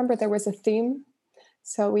 I remember there was a theme,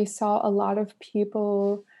 so we saw a lot of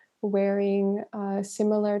people wearing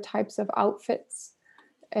similar types of outfits,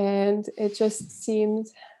 and it just seemed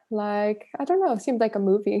like, I don't know, it seemed like a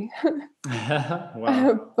movie.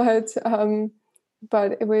 Wow.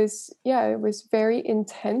 But it was very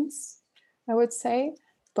intense, I would say,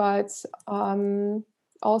 but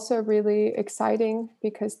also really exciting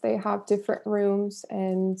because they have different rooms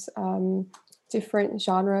and different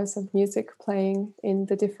genres of music playing in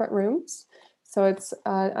the different rooms. So it's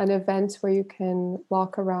an event where you can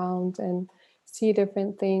walk around and see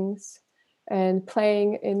different things. And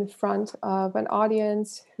playing in front of an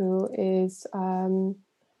audience who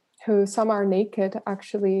some are naked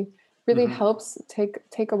actually really helps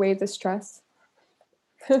take away the stress.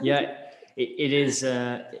 Yeah, it is.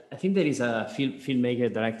 I think there is a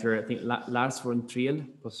filmmaker director. I think Lars von Trier,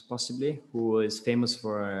 possibly, who is famous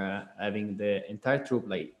for having the entire troupe.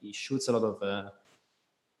 Like, he shoots a lot of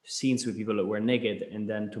scenes with people that were naked, and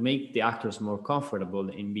then to make the actors more comfortable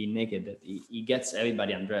in being naked, that he gets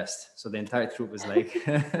everybody undressed, so the entire troupe is like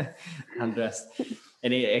undressed.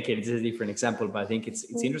 And okay, this is a different example, but I think it's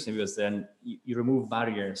interesting because then you remove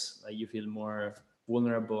barriers, like you feel more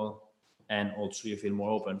vulnerable, and also you feel more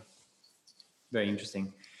open. Very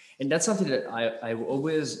interesting. And that's something that I've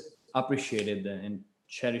always appreciated and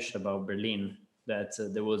cherished about Berlin, that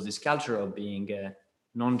there was this culture of being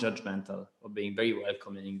non-judgmental, of being very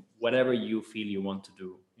welcoming, whatever you feel you want to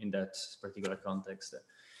do in that particular context.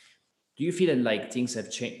 Do you feel that like things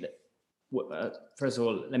have changed? First of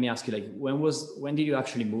all, let me ask you, like, when did you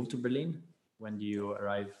actually move to Berlin? When did you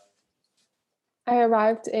arrive? I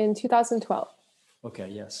arrived in 2012. Okay,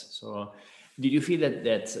 yes. So, did you feel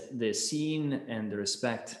that the scene and the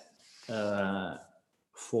respect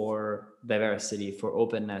for diversity, for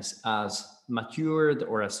openness, has matured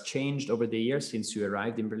or has changed over the years since you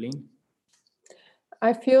arrived in Berlin?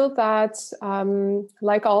 I feel that,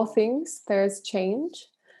 like all things, there's change,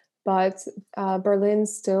 but Berlin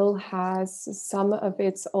still has some of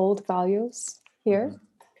its old values here.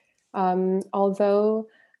 Although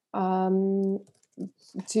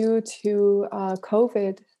due to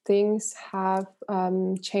COVID, things have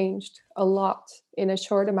changed a lot in a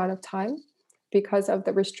short amount of time because of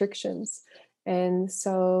the restrictions. And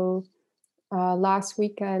so last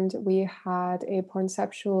weekend, we had a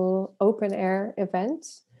Pornceptual open air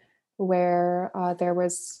event where there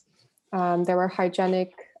were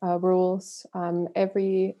hygienic rules.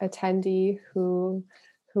 Every attendee who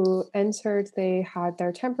entered, they had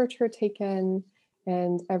their temperature taken,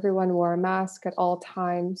 and everyone wore a mask at all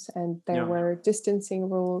times, and there were distancing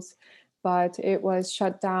rules. But it was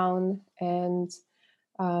shut down and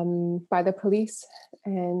by the police,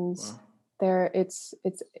 and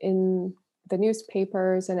it's in the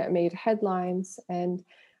newspapers, and it made headlines. And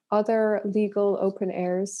other legal open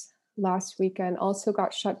airs last weekend also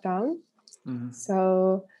got shut down.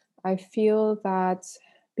 So I feel that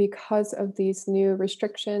because of these new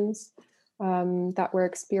restrictions that we're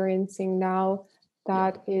experiencing now,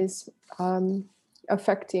 that is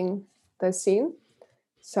affecting the scene.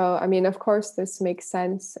 So, I mean, of course, this makes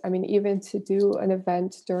sense. I mean, even to do an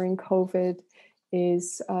event during COVID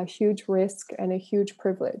is a huge risk and a huge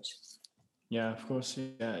privilege. Yeah, of course.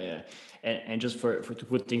 Yeah. And just for to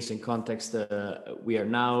put things in context, we are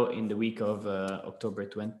now in the week of October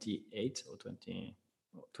 28 or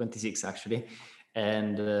 26 actually.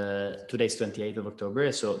 And today's 28th of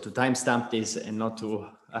October. So to timestamp this and not to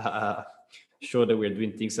show that we're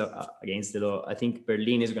doing things against the law, I think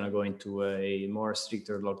Berlin is going to go into a more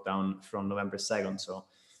stricter lockdown from November 2nd. So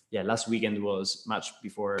yeah, last weekend was much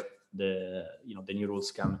before the new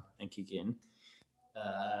rules come and kick in.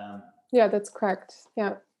 Yeah, that's correct.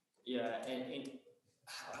 Yeah. And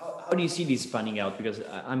how do you see this panning out? Because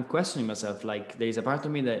I'm questioning myself. Like, there is a part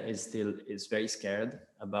of me that is very scared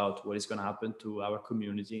about what is going to happen to our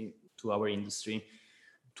community, to our industry,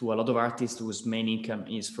 to a lot of artists whose main income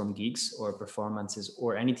is from gigs or performances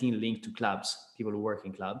or anything linked to clubs, people who work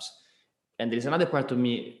in clubs. And there's another part of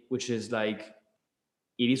me which is like,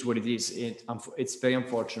 it is what it is. It's very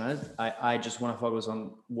unfortunate. I just want to focus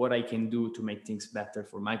on what I can do to make things better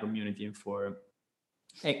for my community and for,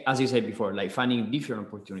 as you said before, like finding different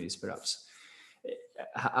opportunities, perhaps.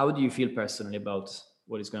 How do you feel personally about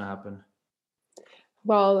what is going to happen?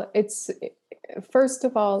 Well, first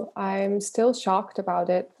of all, I'm still shocked about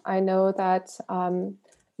it. I know that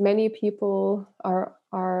many people are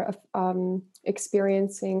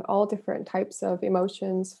experiencing all different types of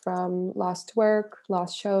emotions, from lost work,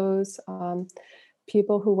 lost shows.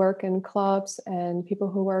 People who work in clubs and people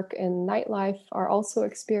who work in nightlife are also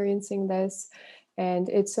experiencing this. And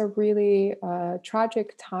it's a really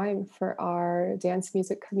tragic time for our dance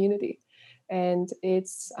music community. And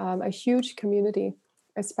it's a huge community,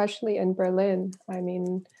 especially in Berlin. I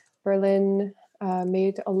mean, Berlin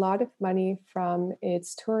made a lot of money from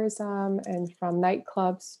its tourism and from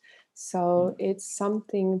nightclubs. So it's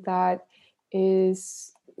something that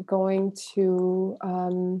is going to,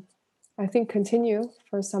 I think, continue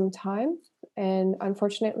for some time. And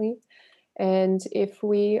unfortunately, and if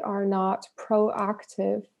we are not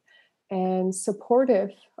proactive and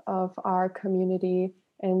supportive of our community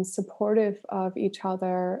and supportive of each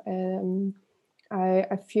other,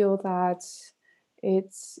 I feel that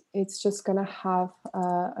it's just going to have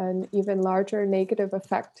an even larger negative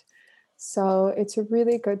effect. So it's a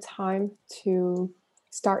really good time to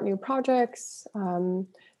start new projects,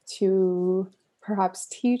 to perhaps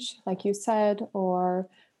teach, like you said, or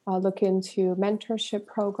look into mentorship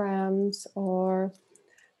programs, or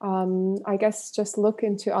I guess just look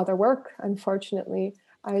into other work. Unfortunately,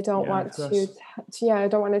 I don't Yeah, of want course. I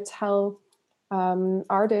don't want to tell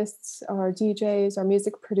artists or DJs or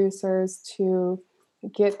music producers to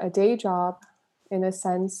get a day job, in a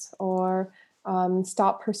sense, or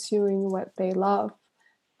stop pursuing what they love.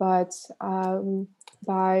 But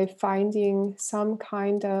by finding some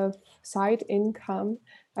kind of side income,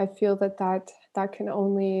 I feel that can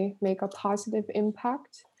only make a positive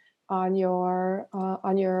impact on your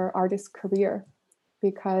artist career.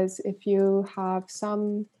 Because if you have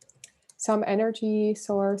some energy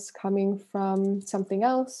source coming from something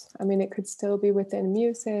else, I mean, it could still be within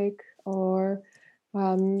music, or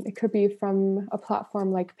it could be from a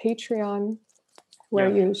platform like Patreon, where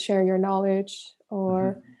Yeah. you share your knowledge,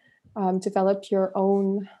 or develop your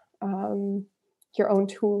own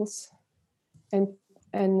tools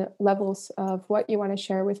and levels of what you want to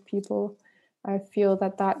share with people. I feel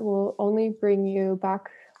that will only bring you back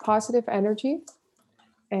positive energy.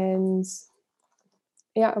 And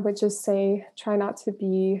yeah, I would just say try not to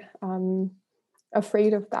be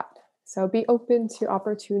afraid of that. So be open to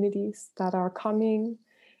opportunities that are coming,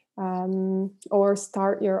 or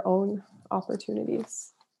start your own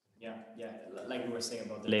opportunities. Yeah, yeah. Like we were saying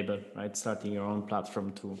about the label, right? Starting your own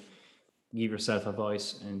platform to give yourself a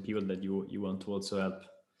voice and people that you want to also help.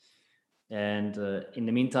 And in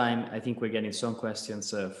the meantime, I think we're getting some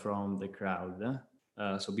questions from the crowd.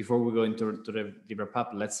 So before we go into the wrap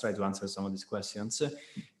up, let's try to answer some of these questions.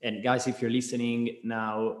 And guys, if you're listening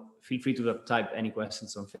now, feel free to type any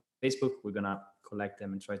questions on Facebook. We're gonna collect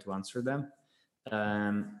them and try to answer them.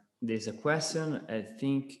 There's a question, I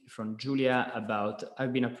think, from Julia about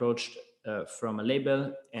I've been approached from a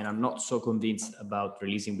label and I'm not so convinced about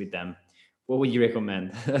releasing with them. What would you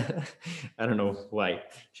recommend? I don't know why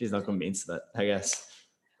she's not convinced, but I guess.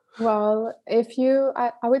 Well,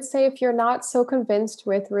 I would say if you're not so convinced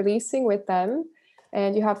with releasing with them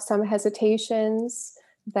and you have some hesitations,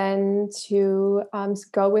 then to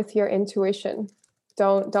go with your intuition.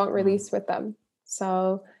 Don't release with them.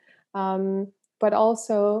 So, but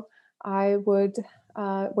also I would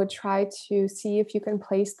try to see if you can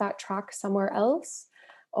place that track somewhere else,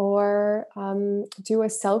 or do a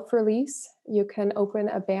self-release. You can open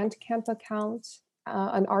a Bandcamp account,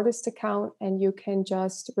 an artist account, and you can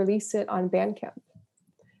just release it on Bandcamp,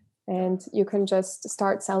 and you can just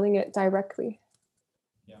start selling it directly.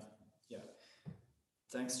 Yeah, yeah.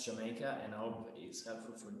 Thanks, Jamaica, and I hope it's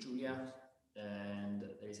helpful for Julia. And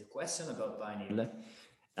there is a question about vinyl.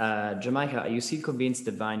 Jamaica, are you still convinced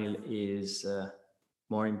that vinyl is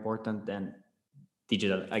more important than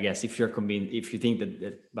digital? I guess if you're convinced, if you think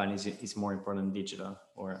that vinyl is more important than digital,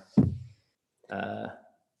 or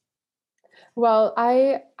Well,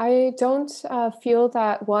 I don't feel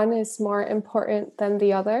that one is more important than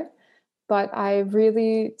the other, but I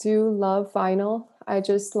really do love vinyl. I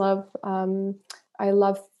just love I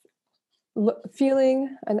love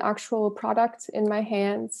feeling an actual product in my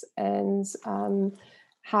hands, and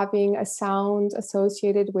having a sound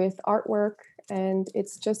associated with artwork. And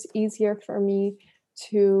it's just easier for me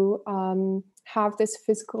to have this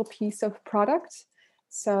physical piece of product.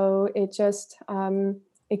 So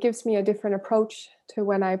it gives me a different approach to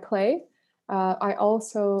when I play. I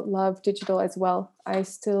also love digital as well. I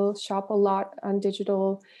still shop a lot on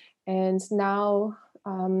digital, and now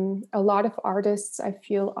a lot of artists I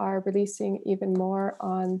feel are releasing even more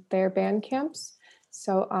on their Bandcamps.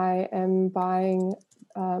 So I am buying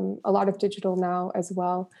a lot of digital now as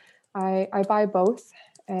well. I buy both,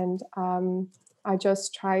 and I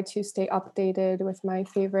just try to stay updated with my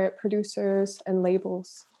favorite producers and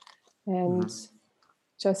labels, and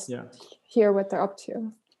just hear what they're up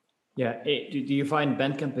to. yeah. Do you find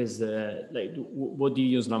Bandcamp is like what do you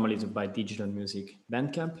use normally to buy digital music?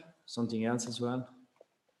 Bandcamp, something else as well?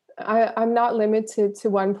 I'm not limited to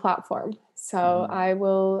one platform. So I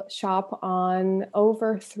will shop on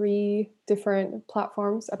over 3 different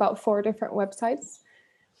platforms, about 4 different websites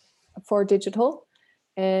for digital.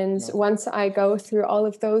 And once I go through all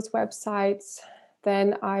of those websites,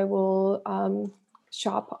 then I will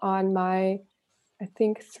shop on I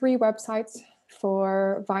think 3 websites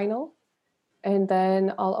for vinyl. And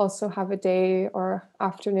then I'll also have a day or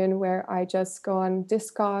afternoon where I just go on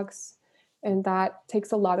Discogs, and that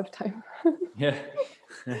takes a lot of time. Yeah.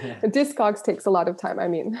 Discogs takes a lot of time. I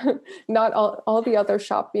mean, not all the other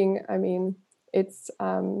shopping. I mean, it's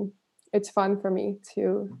fun for me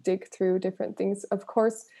to dig through different things. Of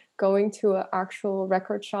course, going to an actual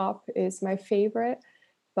record shop is my favorite,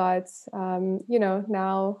 but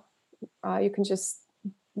now you can just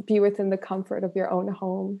be within the comfort of your own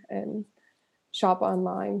home and shop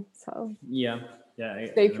online. So yeah,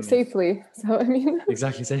 safely. So I mean,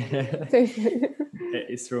 exactly. safely.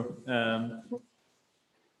 It's true.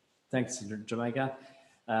 Thanks, Jamaica.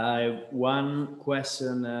 One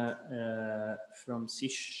question from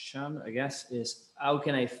Sishan, I guess, is how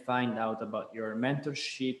can I find out about your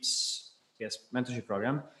mentorships, yes, mentorship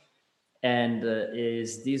program? And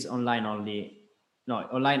is this online only? No,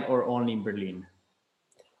 online or only in Berlin?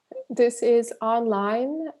 This is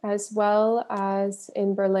online as well as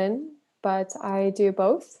in Berlin, but I do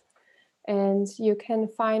both. And you can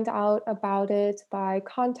find out about it by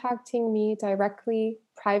contacting me directly,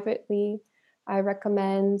 privately. I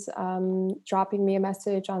recommend dropping me a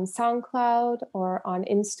message on SoundCloud or on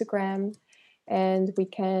Instagram, and we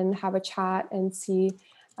can have a chat and see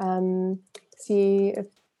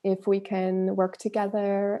if we can work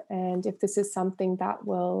together and if this is something that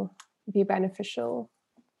will be beneficial.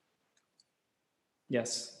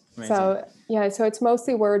 Yes. Amazing. So it's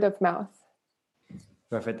mostly word of mouth.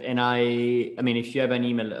 Perfect. And I mean, if you have an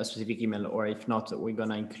email, a specific email, or if not, we're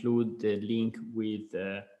gonna include the link with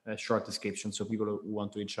a short description, so people who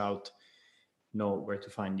want to reach out know where to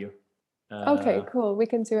find you. Okay, cool. We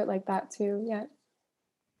can do it like that too. Yeah.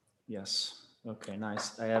 Yes. Okay.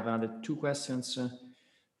 Nice. I have another 2 questions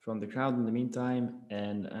from the crowd in the meantime,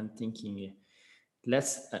 and I'm thinking,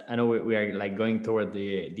 I know we are like going toward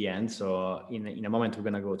the end, so in a moment we're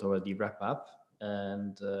gonna go toward the wrap up.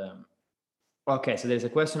 And okay, so there's a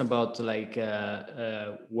question about like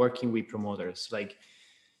working with promoters. Like,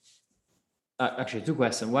 actually, 2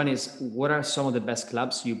 questions. One is, what are some of the best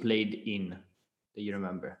clubs you played in that you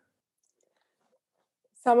remember?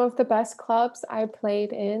 Some of the best clubs I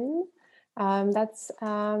played in. That's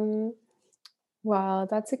a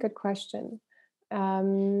good question.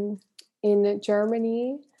 In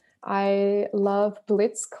Germany, I love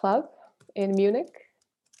Blitz Club in Munich.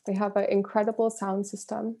 They have an incredible sound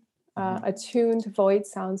system, a tuned void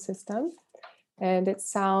sound system, and it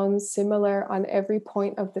sounds similar on every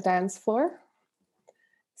point of the dance floor.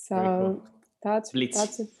 So cool. that's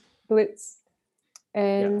Blitz. a Blitz.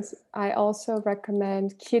 And I also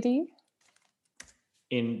recommend Kitty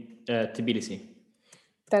in Tbilisi.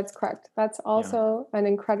 That's correct. That's also an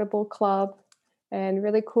incredible club and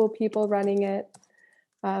really cool people running it.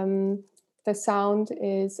 The sound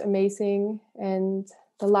is amazing, and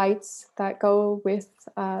the lights that go with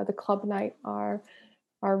the club night are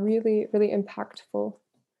really, really impactful.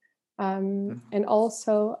 And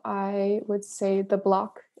also, I would say the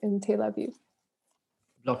Block in Tel Aviv.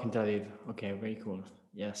 Block in Tel Aviv. Okay, very cool.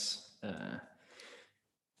 Yes.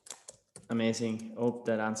 Amazing. Hope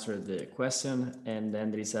that answered the question. And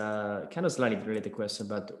then there is a kind of slightly related question,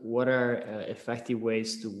 but what are effective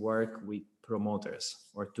ways to work with promoters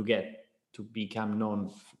or to become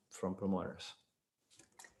known from promoters?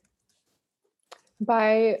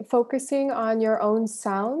 By focusing on your own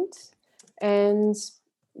sound and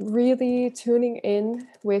really tuning in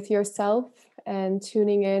with yourself and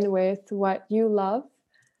tuning in with what you love,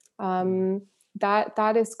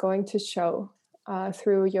 that is going to show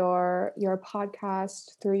through your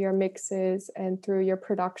podcast, through your mixes, and through your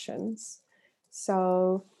productions.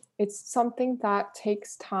 So it's something that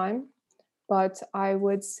takes time, but I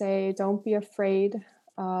would say don't be afraid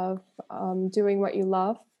of doing what you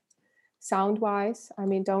love. Sound-wise, I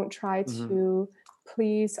mean, don't try to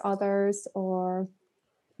please others or,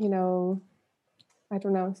 I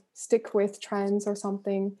don't know, stick with trends or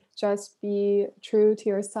something. Just be true to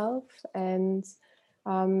yourself and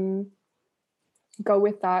go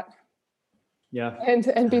with that. Yeah.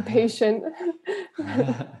 And be patient.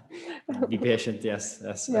 Be patient,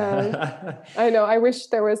 yes. Yeah. I know. I wish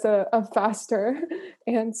there was a faster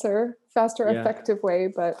answer, effective way,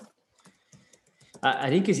 but I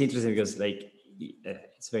think it's interesting because like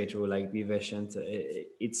it's very true, like be patient.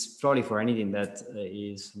 It's probably for anything that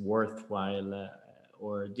is worthwhile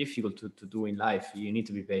or difficult to do in life, you need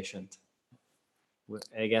to be patient.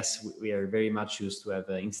 I guess we are very much used to have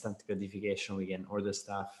instant gratification. We can order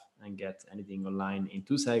stuff and get anything online in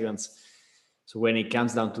 2 seconds. So when it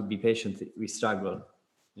comes down to be patient, we struggle.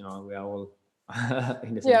 We are all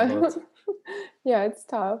in the same boat. Yeah, it's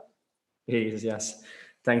tough. It is, yes.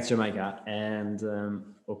 Thanks, Jamaica. And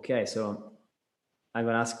okay, so I'm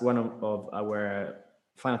going to ask one of our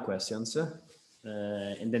final questions,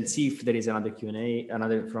 and then see if there is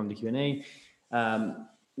another from the Q&A.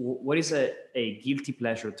 What is a guilty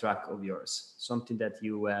pleasure track of yours? Something that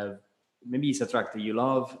you have, maybe it's a track that you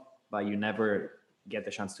love, but you never get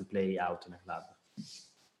the chance to play out in a club.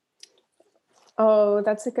 Oh,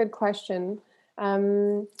 that's a good question.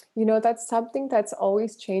 That's something that's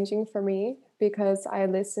always changing for me because I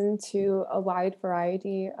listen to a wide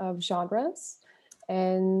variety of genres.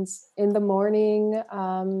 And in the morning,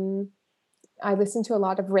 I listen to a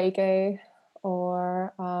lot of reggae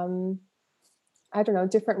or I don't know,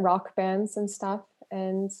 different rock bands and stuff.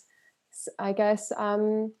 And I guess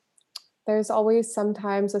there's always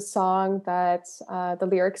sometimes a song that the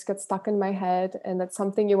lyrics get stuck in my head, and that's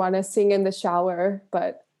something you want to sing in the shower,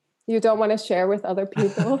 but you don't want to share with other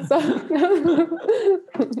people. So,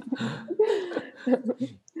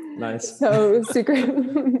 Nice. so secret.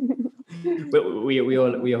 We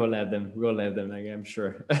all have them. We all have them. Like, I'm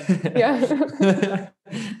sure. Yeah.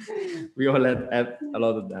 We all have a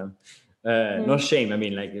lot of them. No shame. I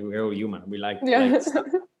mean, like, we're all human. We like stuff.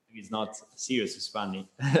 It's not serious. It's funny.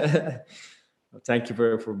 Thank you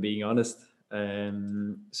for being honest.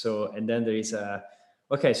 So, and then there is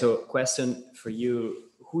okay. So, question for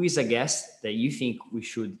you: who is a guest that you think we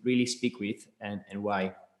should really speak with, and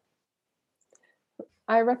why?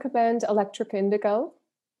 I recommend Electric Indigo.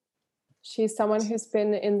 She's someone who's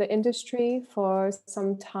been in the industry for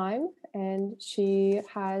some time, and she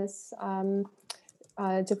has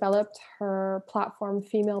developed her platform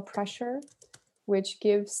Female Pressure, which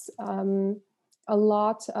gives a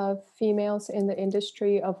lot of females in the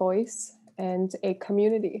industry a voice and a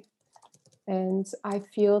community. And I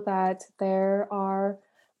feel that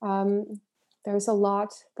there's a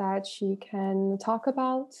lot that she can talk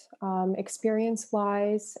about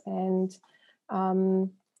experience-wise, and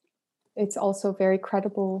it's also very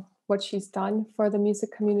credible what she's done for the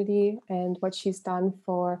music community and what she's done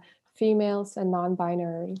for females and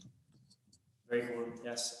non-binary. Very cool.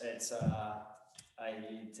 Yes, it's. I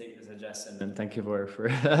take the suggestion, and thank you for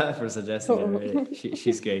for suggesting it.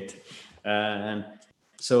 She's great. And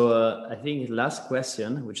so I think last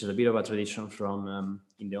question, which is a bit of a tradition from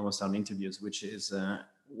in the Homo Sound interviews, which is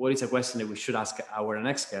what is a question that we should ask our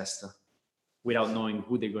next guest without knowing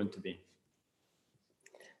who they're going to be?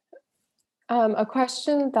 A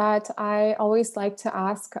question that I always like to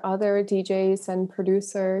ask other DJs and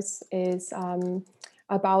producers is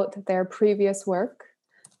about their previous work.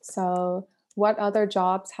 So, what other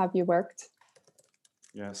jobs have you worked?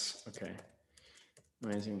 Yes. Okay.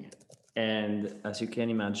 Amazing. And as you can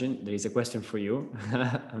imagine, there is a question for you.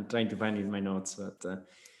 I'm trying to find it in my notes, but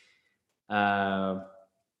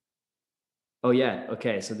oh yeah.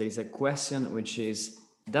 Okay. So there is a question which is: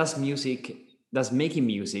 does making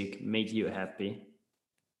music make you happy?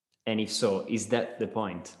 And if so, is that the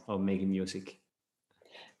point of making music?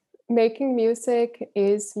 Making music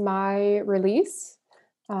is my release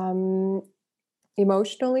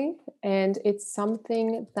emotionally, and it's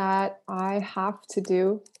something that I have to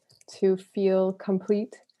do to feel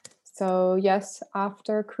complete. So yes,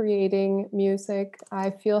 after creating music,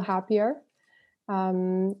 I feel happier.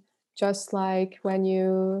 Just like when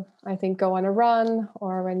you, I think, go on a run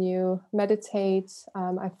or when you meditate,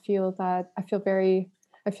 I feel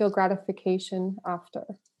gratification after,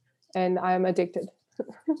 and I'm addicted.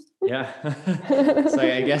 Yeah. So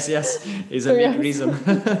I guess yes is a So, big yes. reason.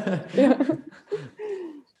 Yeah.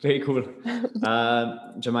 Very cool.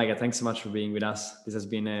 Jamaica, thanks so much for being with us. This has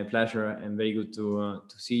been a pleasure and very good to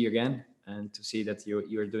see you again and to see that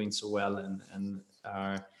you're doing so well and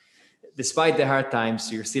are, despite the hard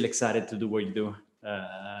times, you're still excited to do what you do.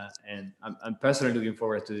 And I'm personally looking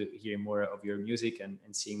forward to hearing more of your music and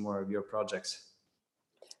seeing more of your projects.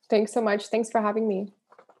 Thanks so much. Thanks for having me.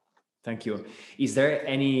 Thank you. Is there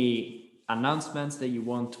any announcements that you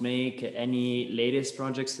want to make? Any latest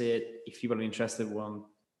projects that, if people are interested,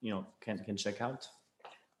 can check out?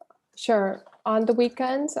 Sure. On the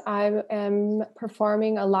weekend, I am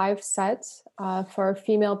performing a live set for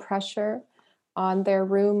Female Pressure on their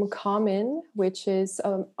Room Common, which is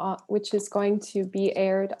going to be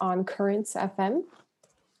aired on Currents FM.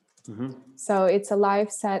 Mm-hmm. So it's a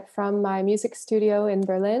live set from my music studio in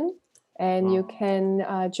Berlin, and wow. You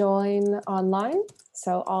can join online.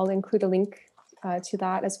 So I'll include a link to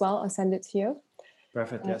that as well. I'll send it to you.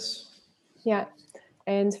 Perfect. Yes. Yeah.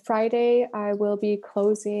 And Friday, I will be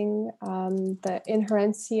closing the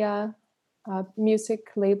Inherencia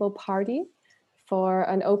music label party for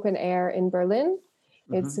an open air in Berlin.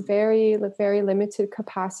 Mm-hmm. It's very, very limited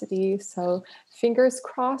capacity. So fingers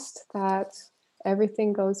crossed that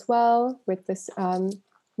everything goes well with this,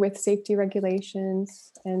 with safety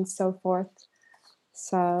regulations and so forth.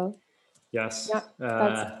 So yes,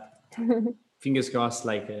 yeah, fingers crossed.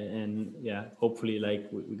 And yeah, hopefully,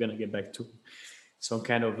 we're gonna get back to some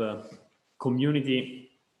kind of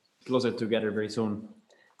community closer together very soon.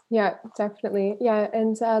 Yeah, definitely. Yeah,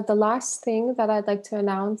 and the last thing that I'd like to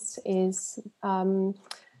announce is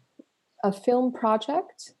a film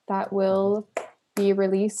project that will be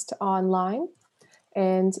released online.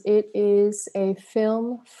 And it is a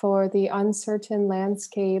film for the Uncertain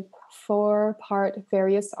Landscape 4-part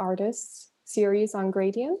various artists series on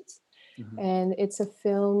Gradient. And it's a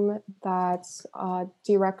film that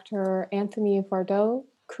director Anthony Vardo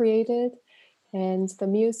created. And the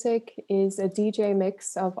music is a DJ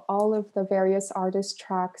mix of all of the various artist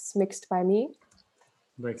tracks mixed by me.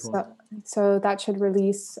 Very cool. So that should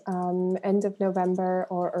release end of November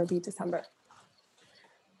or early December.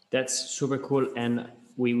 That's super cool, and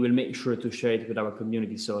we will make sure to share it with our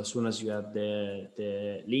community. So as soon as you have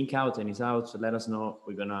the link out and it's out, so let us know.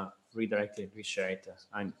 We're gonna redirect it, reshare it.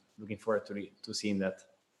 I'm looking forward to seeing that.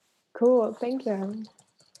 Cool, thank you.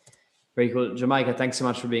 Very cool, Jamaica. Thanks so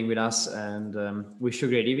much for being with us, and wish you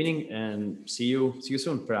a great evening. And see you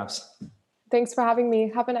soon, perhaps. Thanks for having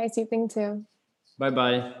me. Have a nice evening too. Bye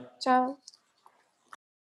bye. Ciao.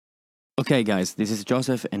 Okay, guys, this is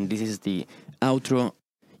Joseph, and this is the outro.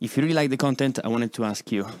 If you really like the content, I wanted to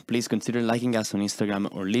ask you, please consider liking us on Instagram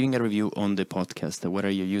or leaving a review on the podcast. Whether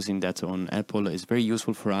you're using that on Apple is very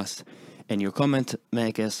useful for us, and your comment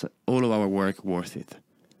makes all of our work worth it.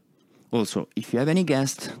 Also, if you have any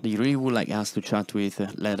guests that you really would like us to chat with,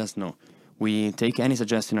 let us know. We take any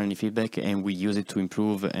suggestion or any feedback, and we use it to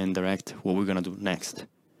improve and direct what we're going to do next.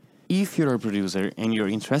 If you're a producer and you're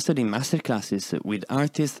interested in masterclasses with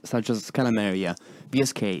artists such as Scalameria,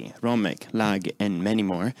 BSK, Romek, Lag, and many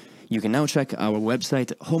more, you can now check our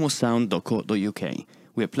website homosound.co.uk.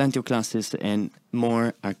 We have plenty of classes and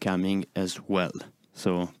more are coming as well.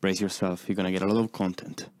 So brace yourself, you're gonna get a lot of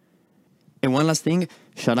content. And one last thing,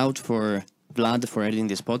 shout out for Vlad for editing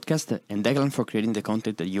this podcast and Declan for creating the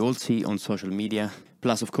content that you all see on social media.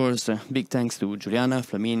 Plus, of course, big thanks to Juliana,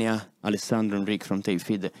 Flaminia, Alessandro and Rick from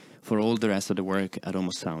TapeFeed for all the rest of the work at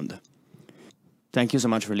Homo Sound. Thank you so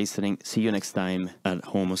much for listening. See you next time at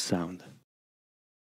Homo Sound.